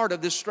second part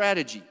of this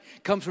strategy.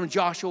 It comes from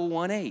Joshua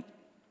 1:8.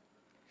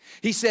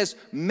 He says,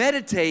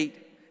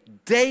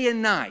 meditate day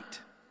and night.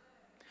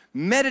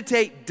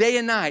 Meditate day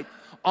and night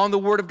on the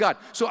Word of God.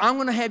 So I'm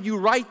going to have you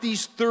write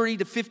these 30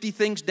 to 50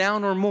 things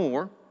down or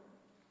more.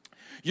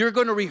 You're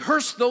going to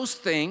rehearse those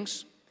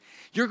things.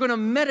 You're going to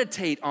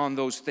meditate on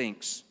those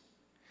things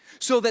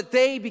so that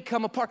they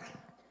become a part.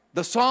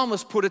 The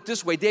psalmist put it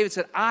this way. David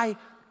said, I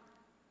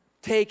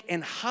take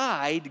and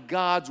hide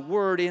God's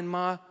Word in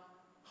my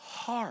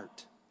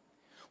heart.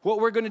 What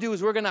we're going to do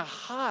is we're going to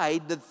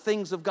hide the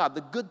things of God,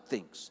 the good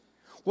things,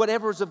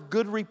 whatever is of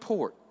good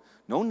report.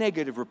 No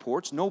negative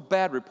reports, no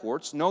bad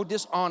reports, no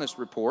dishonest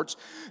reports,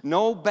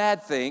 no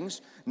bad things,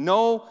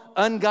 no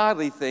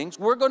ungodly things.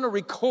 We're going to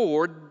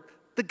record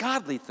the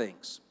godly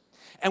things.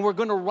 And we're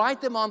going to write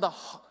them on the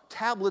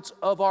tablets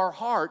of our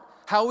heart.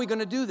 How are we going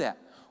to do that?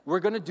 We're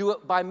going to do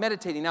it by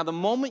meditating. Now, the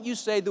moment you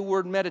say the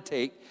word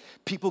meditate,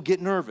 people get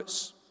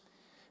nervous.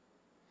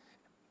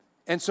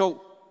 And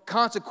so,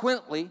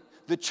 consequently,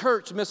 the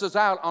church misses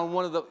out on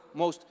one of the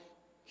most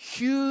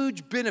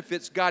huge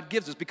benefits God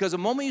gives us, because the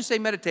moment you say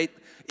meditate,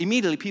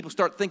 immediately people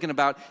start thinking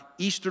about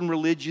Eastern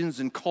religions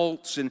and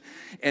cults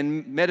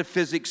and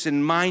metaphysics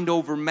and mind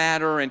over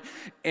matter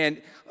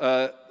and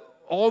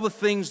all the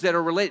things that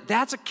are related.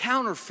 That's a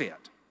counterfeit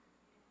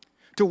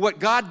to what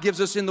God gives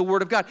us in the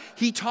Word of God.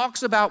 He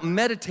talks about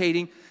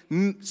meditating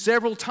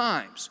several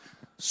times.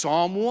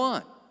 Psalm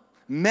 1,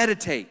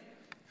 meditate.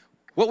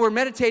 What we're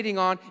meditating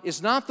on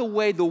is not the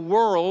way the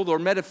world or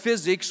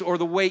metaphysics or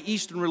the way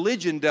Eastern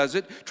religion does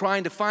it,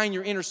 trying to find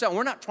your inner self.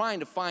 We're not trying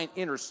to find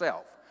inner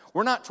self.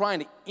 We're not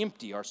trying to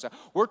empty ourselves.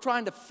 We're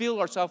trying to fill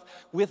ourselves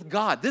with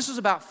God. This is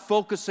about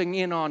focusing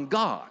in on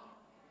God.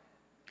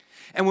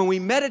 And when we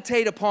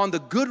meditate upon the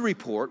good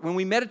report, when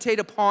we meditate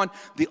upon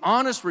the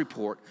honest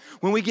report,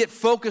 when we get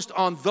focused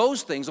on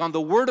those things, on the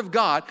Word of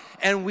God,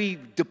 and we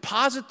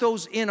deposit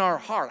those in our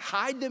heart,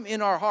 hide them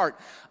in our heart,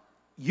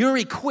 you're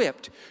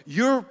equipped,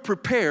 you're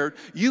prepared,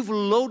 you've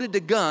loaded the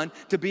gun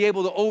to be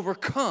able to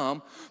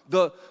overcome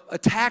the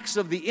attacks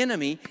of the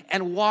enemy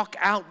and walk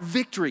out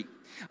victory.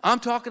 I'm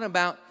talking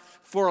about,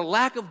 for a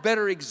lack of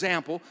better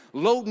example,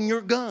 loading your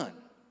gun.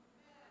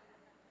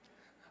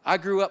 I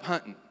grew up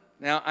hunting.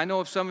 Now, I know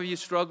if some of you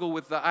struggle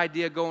with the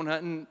idea of going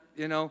hunting,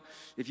 you know,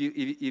 if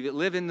you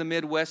live in the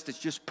Midwest, it's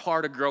just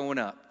part of growing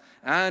up.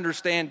 I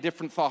understand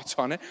different thoughts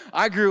on it.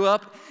 I grew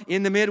up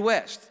in the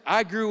Midwest.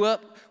 I grew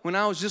up when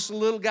I was just a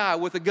little guy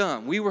with a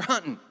gun. We were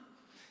hunting,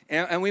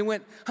 and we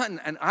went hunting,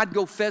 and I'd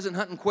go pheasant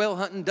hunting, quail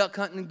hunting, duck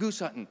hunting, and goose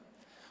hunting,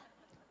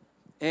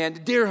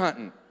 and deer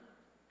hunting.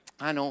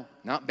 I know,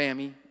 not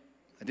Bammy.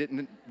 I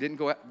didn't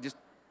go out, just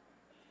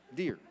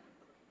deer.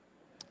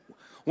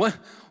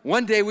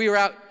 One day we were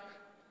out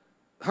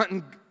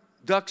hunting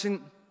ducks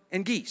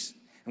and geese.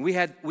 And we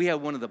had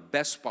one of the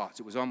best spots.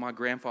 It was on my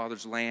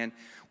grandfather's land.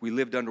 We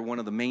lived under one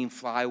of the main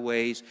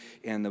flyways,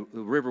 and the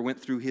river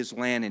went through his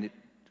land, and it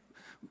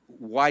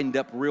widened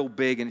up real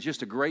big, and it's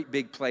just a great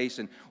big place.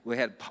 And we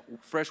had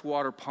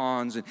freshwater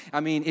ponds, and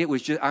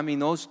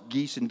those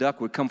geese and duck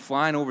would come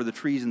flying over the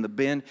trees in the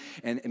bend,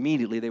 and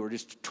immediately they were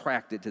just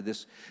attracted to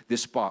this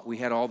spot. We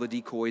had all the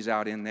decoys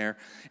out in there,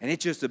 and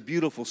it's just a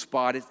beautiful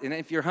spot. And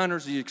if you're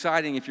hunters, it's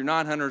exciting. If you're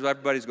not hunters,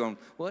 everybody's going,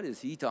 "What is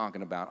he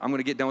talking about?" I'm going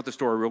to get done with the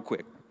story real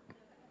quick.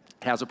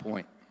 Has a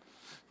point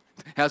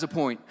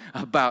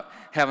about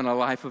having a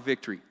life of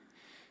victory.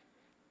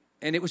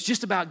 And it was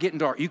just about getting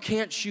dark. You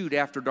can't shoot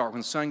after dark when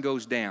the sun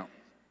goes down.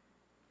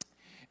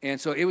 And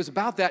so it was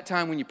about that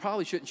time when you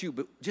probably shouldn't shoot,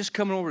 but just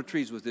coming over the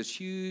trees was this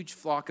huge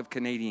flock of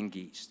Canadian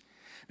geese.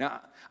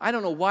 Now, I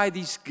don't know why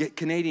these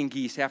Canadian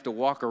geese have to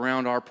walk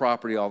around our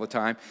property all the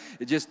time.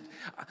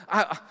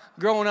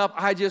 Growing up,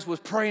 I just was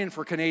praying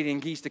for Canadian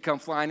geese to come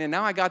flying in.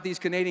 Now I got these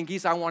Canadian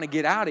geese, I want to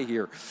get out of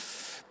here.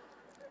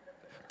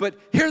 But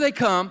here they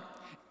come,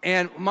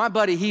 and my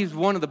buddy, he's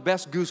one of the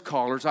best goose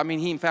callers. I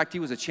mean, in fact, he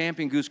was a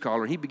champion goose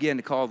caller. He began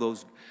to call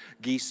those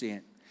geese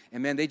in.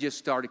 And, man, they just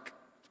started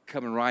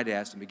coming right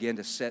at us and began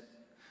to set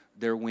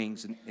their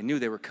wings and knew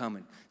they were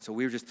coming. So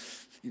we were just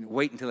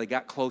waiting until they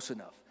got close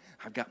enough.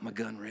 I've got my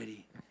gun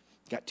ready.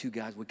 Got two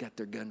guys, we got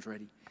their guns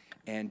ready.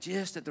 And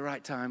just at the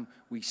right time,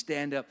 we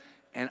stand up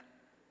and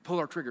pull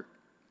our trigger.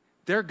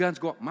 Their guns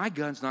go off. My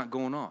gun's not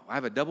going off. I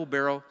have a double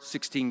barrel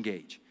 16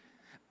 gauge.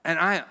 And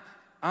I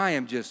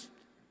am just,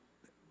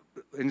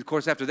 and of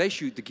course, after they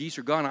shoot, the geese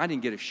are gone. I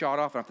didn't get a shot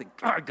off. And I'm thinking,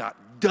 I got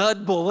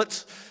dud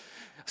bullets.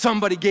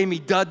 Somebody gave me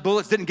dud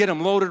bullets, didn't get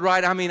them loaded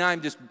right. I mean,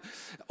 I'm just,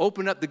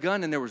 opened up the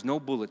gun, and there was no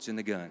bullets in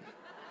the gun.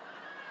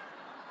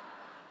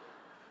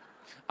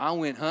 I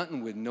went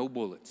hunting with no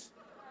bullets.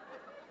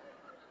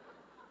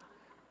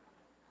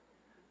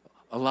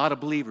 A lot of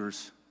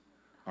believers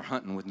are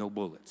hunting with no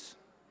bullets.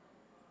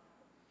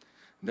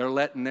 They're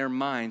letting their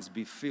minds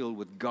be filled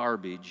with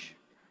garbage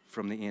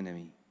from the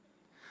enemy.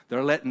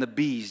 They're letting the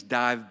bees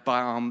dive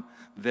bomb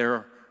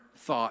their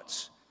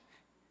thoughts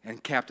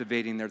and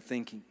captivating their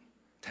thinking.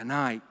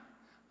 Tonight,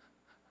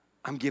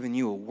 I'm giving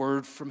you a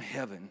word from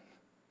heaven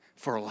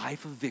for a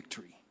life of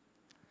victory.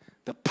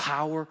 The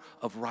power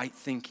of right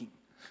thinking.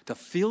 To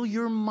fill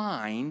your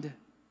mind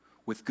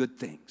with good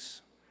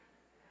things,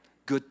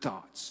 good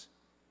thoughts.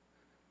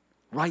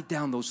 Write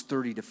down those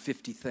 30 to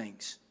 50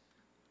 things.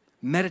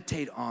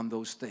 Meditate on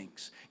those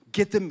things.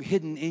 Get them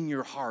hidden in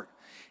your heart.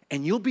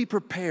 And you'll be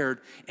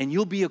prepared and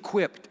you'll be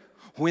equipped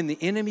when the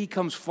enemy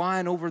comes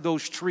flying over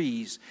those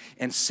trees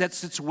and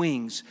sets its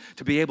wings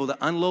to be able to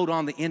unload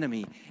on the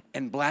enemy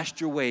and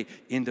blast your way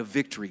into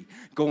victory.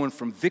 Going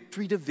from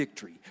victory to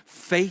victory,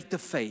 faith to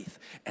faith,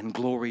 and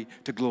glory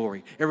to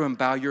glory. Everyone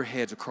bow your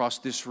heads across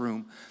this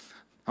room.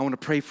 I want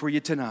to pray for you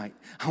tonight.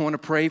 I want to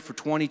pray for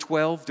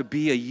 2012 to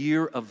be a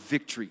year of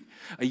victory,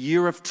 a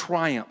year of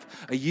triumph,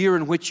 a year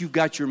in which you've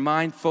got your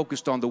mind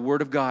focused on the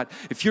Word of God.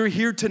 If you're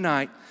here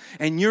tonight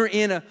and you're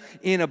in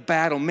a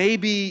battle,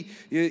 maybe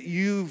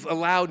you've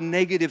allowed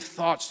negative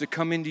thoughts to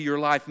come into your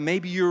life.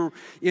 Maybe you're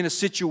in a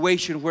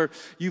situation where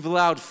you've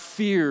allowed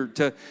fear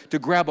to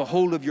grab a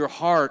hold of your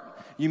heart.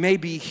 You may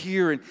be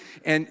here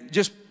and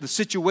just the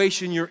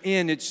situation you're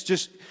in, it's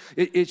just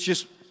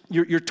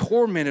you're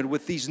tormented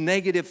with these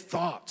negative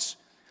thoughts.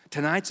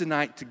 Tonight's a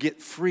night to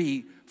get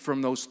free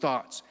from those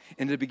thoughts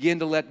and to begin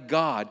to let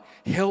God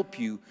help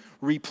you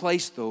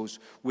replace those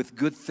with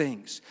good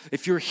things.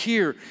 If you're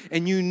here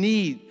and you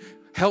need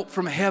help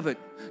from heaven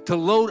to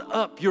load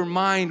up your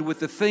mind with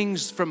the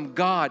things from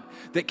God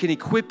that can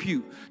equip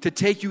you to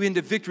take you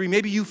into victory.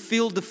 Maybe you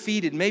feel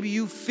defeated. Maybe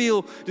you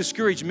feel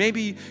discouraged.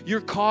 Maybe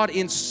you're caught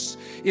in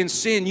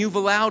sin. You've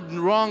allowed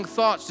wrong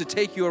thoughts to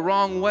take you a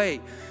wrong way,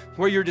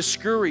 where you're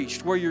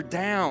discouraged, where you're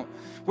down,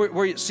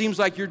 where it seems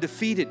like you're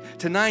defeated.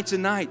 Tonight's a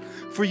night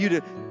for you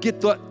to get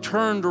that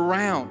turned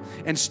around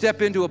and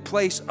step into a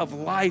place of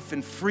life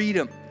and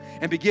freedom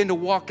and begin to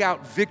walk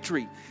out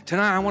victory.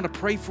 Tonight, I want to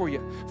pray for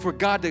you, for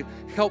God to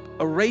help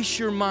erase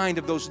your mind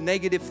of those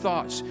negative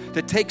thoughts,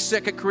 to take 2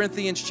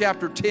 Corinthians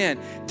chapter 10,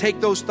 take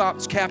those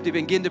thoughts captive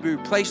and begin to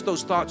replace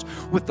those thoughts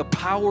with the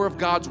power of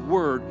God's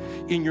Word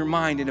in your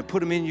mind and to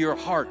put them in your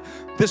heart.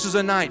 This is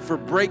a night for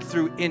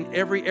breakthrough in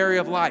every area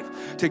of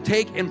life, to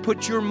take and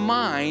put your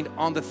mind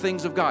on the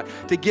things of God,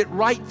 to get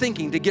right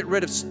thinking, to get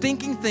rid of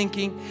stinking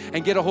thinking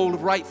and get a hold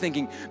of right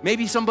thinking.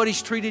 Maybe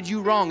somebody's treated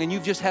you wrong and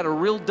you've just had a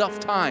real tough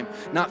time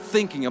not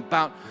thinking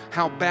about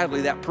how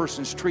badly that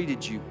person's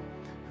treated you,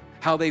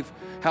 how they've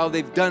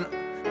done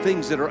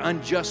things that are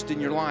unjust in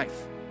your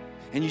life.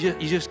 And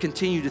you just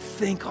continue to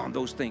think on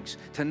those things.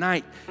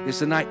 Tonight is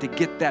the night to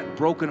get that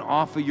broken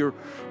off of your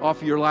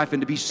life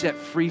and to be set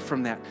free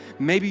from that.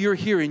 Maybe you're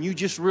here and you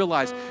just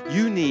realize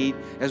you need,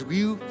 as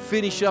you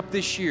finish up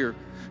this year,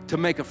 to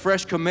make a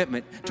fresh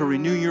commitment to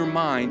renew your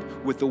mind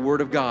with the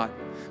Word of God.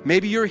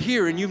 Maybe you're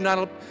here and you've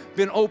not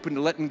been open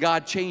to letting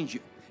God change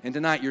you. And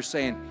tonight you're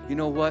saying, you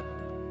know what?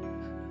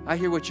 I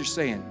hear what you're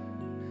saying.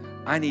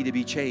 I need to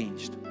be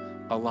changed.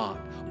 a lot.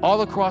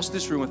 All across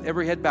this room with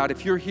every head bowed,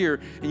 if you're here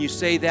and you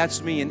say,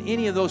 that's me, and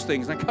any of those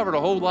things, and I covered a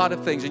whole lot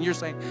of things, and you're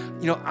saying,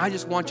 you know, I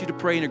just want you to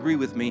pray and agree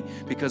with me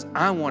because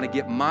I want to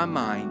get my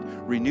mind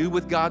renewed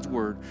with God's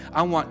Word.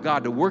 I want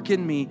God to work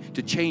in me,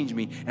 to change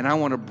me, and I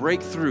want to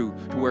break through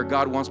to where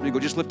God wants me to go.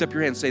 Just lift up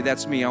your hand and say,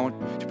 that's me. I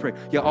want to pray.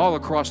 Yeah, all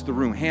across the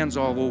room, hands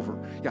all over.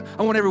 Yeah,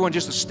 I want everyone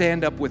just to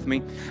stand up with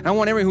me. And I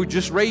want everyone who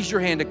just raised your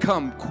hand to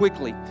come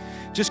quickly.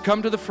 Just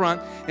come to the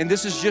front, and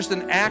this is just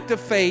an act of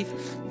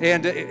faith.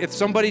 And if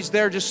somebody's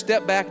there, just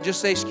step back and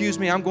just say, excuse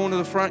me, I'm going to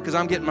the front because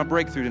I'm getting my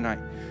breakthrough tonight.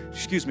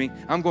 Excuse me,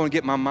 I'm going to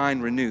get my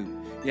mind renewed.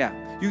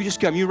 Yeah, you just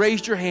come. You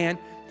raised your hand.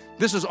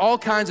 This is all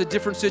kinds of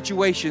different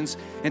situations,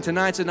 and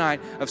tonight's a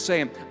night of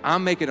saying,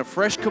 I'm making a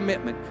fresh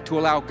commitment to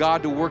allow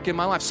God to work in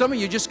my life. Some of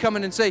you just come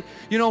in and say,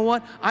 you know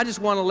what? I just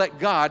want to let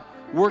God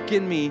work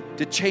in me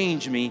to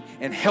change me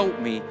and help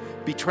me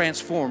be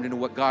transformed into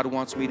what God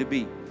wants me to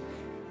be.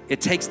 It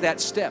takes that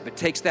step. It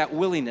takes that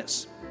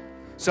willingness.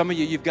 Some of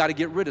you, you've got to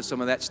get rid of some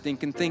of that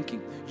stinking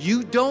thinking.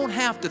 You don't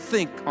have to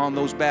think on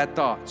those bad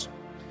thoughts.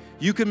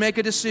 You can make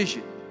a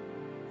decision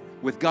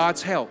with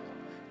God's help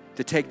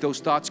to take those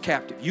thoughts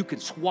captive. You can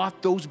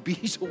swat those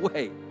bees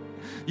away.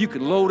 You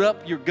can load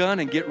up your gun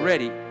and get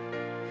ready.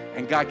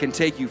 And God can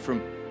take you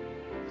from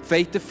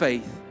faith to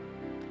faith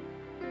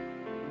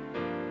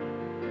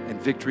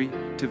and victory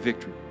to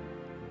victory.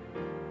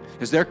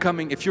 As they're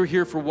coming, if you're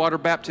here for water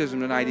baptism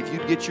tonight, if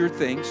you'd get your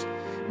things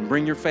and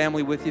bring your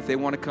family with you if they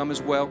want to come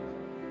as well,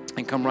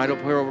 and come right up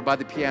here over by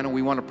the piano.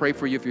 We want to pray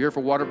for you if you're here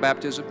for water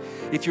baptism.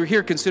 If you're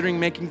here considering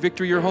making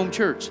Victory your home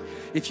church,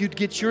 if you'd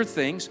get your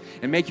things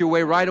and make your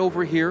way right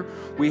over here,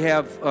 we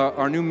have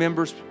our new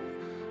members,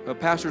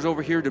 pastors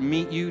over here to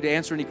meet you, to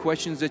answer any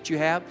questions that you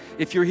have.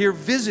 If you're here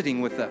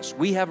visiting with us,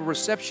 we have a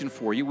reception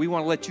for you. We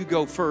want to let you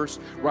go first,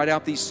 right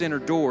out these center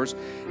doors,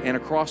 and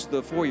across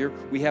the foyer,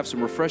 we have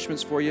some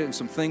refreshments for you and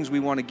some things we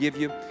want to give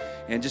you,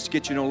 and just to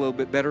get you to know a little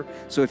bit better.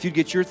 So if you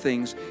get your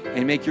things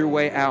and make your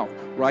way out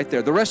right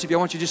there. The rest of you, I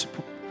want you to just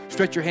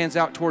stretch your hands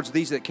out towards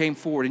these that came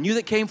forward. And you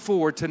that came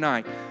forward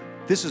tonight,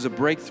 this is a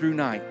breakthrough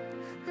night,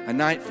 a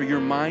night for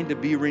your mind to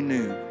be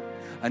renewed,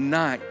 a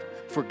night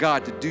for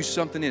God to do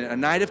something in it, a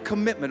night of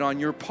commitment on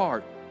your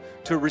part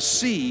to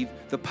receive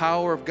the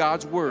power of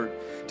God's Word,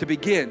 to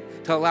begin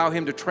to allow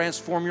Him to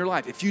transform your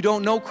life. If you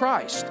don't know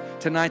Christ,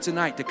 tonight's a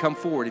night to come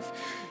forward. If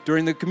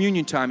during the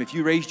communion time, if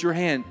you raised your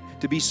hand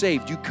to be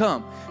saved, you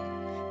come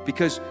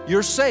because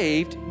you're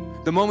saved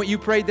the moment you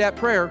prayed that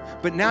prayer,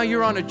 but now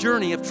you're on a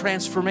journey of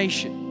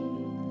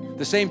transformation,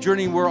 the same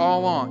journey we're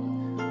all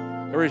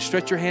on. All right,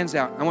 stretch your hands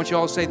out. I want you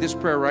all to say this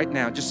prayer right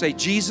now. Just say,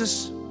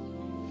 Jesus,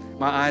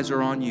 my eyes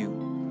are on you.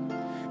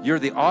 You're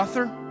the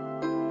author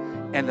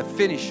and the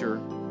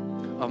finisher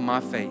of my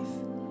faith.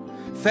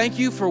 Thank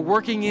you for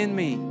working in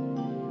me.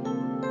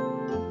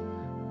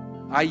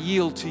 I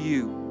yield to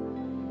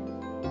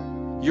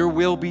you. Your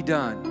will be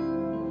done.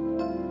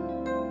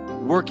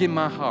 Work in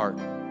my heart.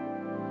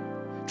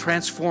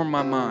 Transform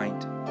my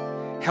mind.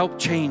 Help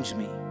change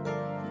me.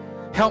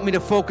 Help me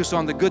to focus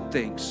on the good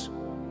things.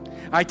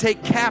 I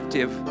take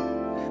captive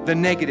the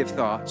negative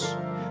thoughts,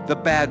 the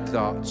bad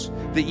thoughts,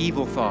 the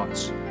evil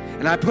thoughts.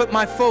 And I put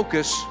my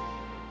focus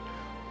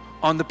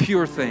on the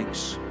pure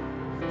things,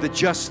 the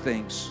just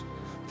things,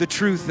 the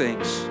true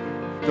things,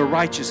 the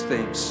righteous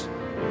things.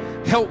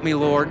 Help me,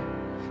 Lord,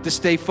 to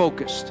stay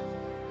focused.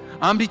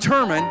 I'm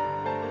determined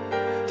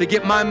to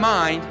get my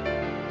mind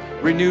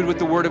renewed with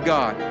the Word of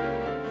God.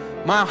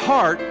 My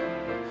heart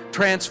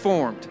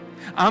transformed.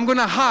 I'm going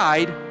to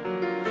hide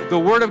the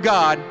Word of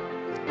God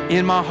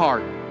in my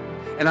heart.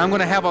 And I'm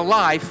going to have a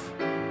life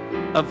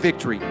of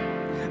victory.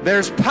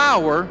 There's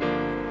power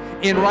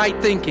in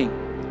right thinking.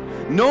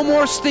 No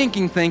more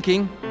stinking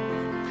thinking,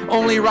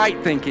 only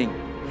right thinking.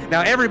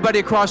 Now everybody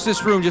across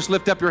this room, just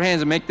lift up your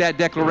hands and make that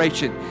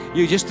declaration.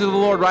 You just to the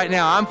Lord right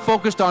now, I'm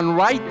focused on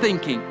right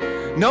thinking.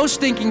 No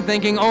stinking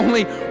thinking,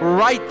 only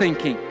right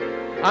thinking.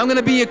 I'm going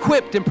to be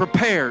equipped and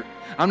prepared.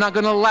 I'm not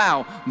going to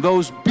allow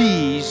those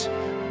bees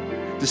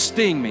to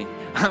sting me.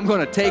 I'm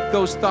going to take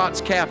those thoughts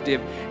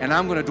captive, and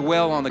I'm going to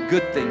dwell on the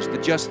good things, the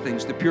just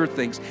things, the pure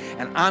things,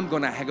 and I'm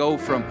going to go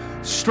from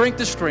strength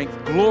to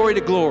strength, glory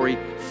to glory,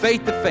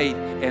 faith to faith,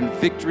 and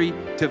victory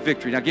to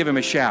victory. Now give Him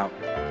a shout.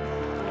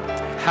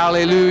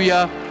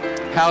 Hallelujah.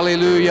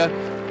 Hallelujah.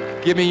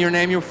 Give me your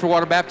name. You're for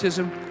water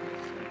baptism.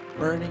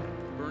 Bernie.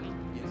 Bernie?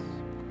 Yes.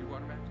 Your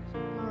water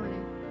baptism?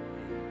 Morning.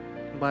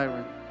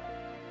 Byron.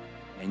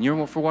 And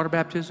you're for water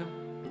baptism?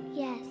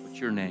 Yes. What's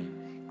your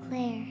name?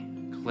 Claire.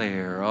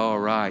 Claire. All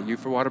right. You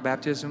for water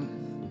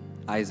baptism?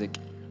 Isaac.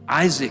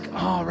 Isaac.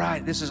 All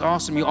right. This is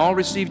awesome. You all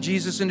received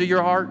Jesus into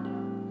your heart?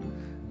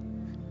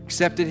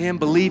 Accepted Him,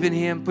 believe in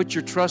Him, put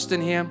your trust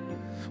in Him?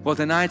 Well,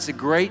 tonight's a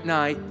great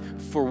night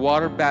for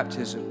water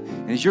baptism.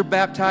 And as you're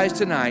baptized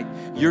tonight,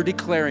 you're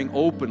declaring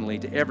openly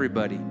to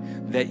everybody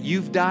that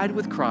you've died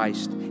with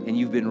Christ and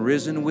you've been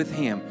risen with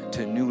Him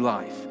to new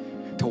life,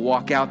 to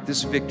walk out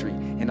this victory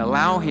and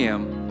allow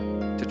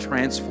Him to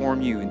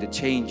transform you and to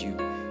change you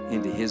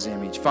into His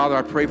image. Father,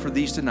 I pray for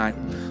these tonight.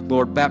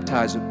 Lord,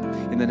 baptize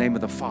them in the name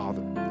of the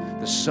Father,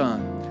 the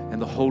Son, and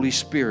the Holy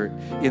Spirit.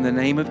 In the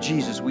name of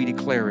Jesus, we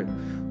declare it.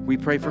 We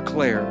pray for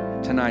Claire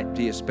tonight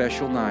to be a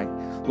special night.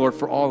 Lord,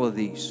 for all of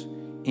these,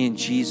 in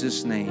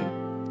Jesus' name,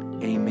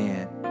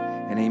 amen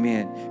and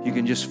amen. You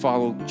can just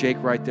follow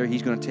Jake right there.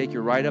 He's going to take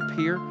you right up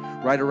here,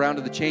 right around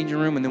to the changing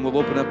room, and then we'll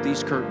open up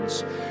these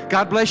curtains.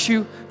 God bless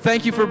you.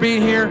 Thank you for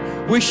being here.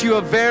 Wish you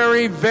a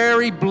very,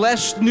 very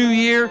blessed new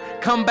year.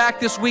 Come back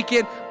this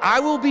weekend. I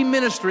will be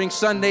ministering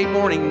Sunday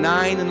morning,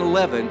 9 and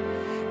 11,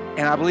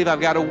 and I believe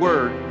I've got a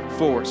word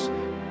for us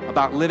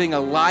about living a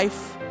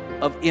life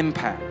of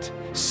impact,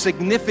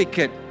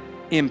 significant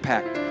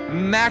impact,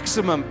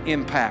 maximum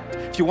impact.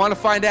 If you want to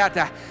find out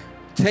to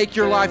take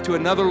your life to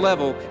another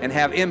level and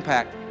have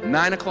impact,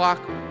 9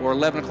 o'clock or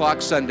 11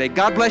 o'clock Sunday.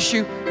 God bless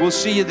you. We'll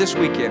see you this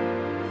weekend.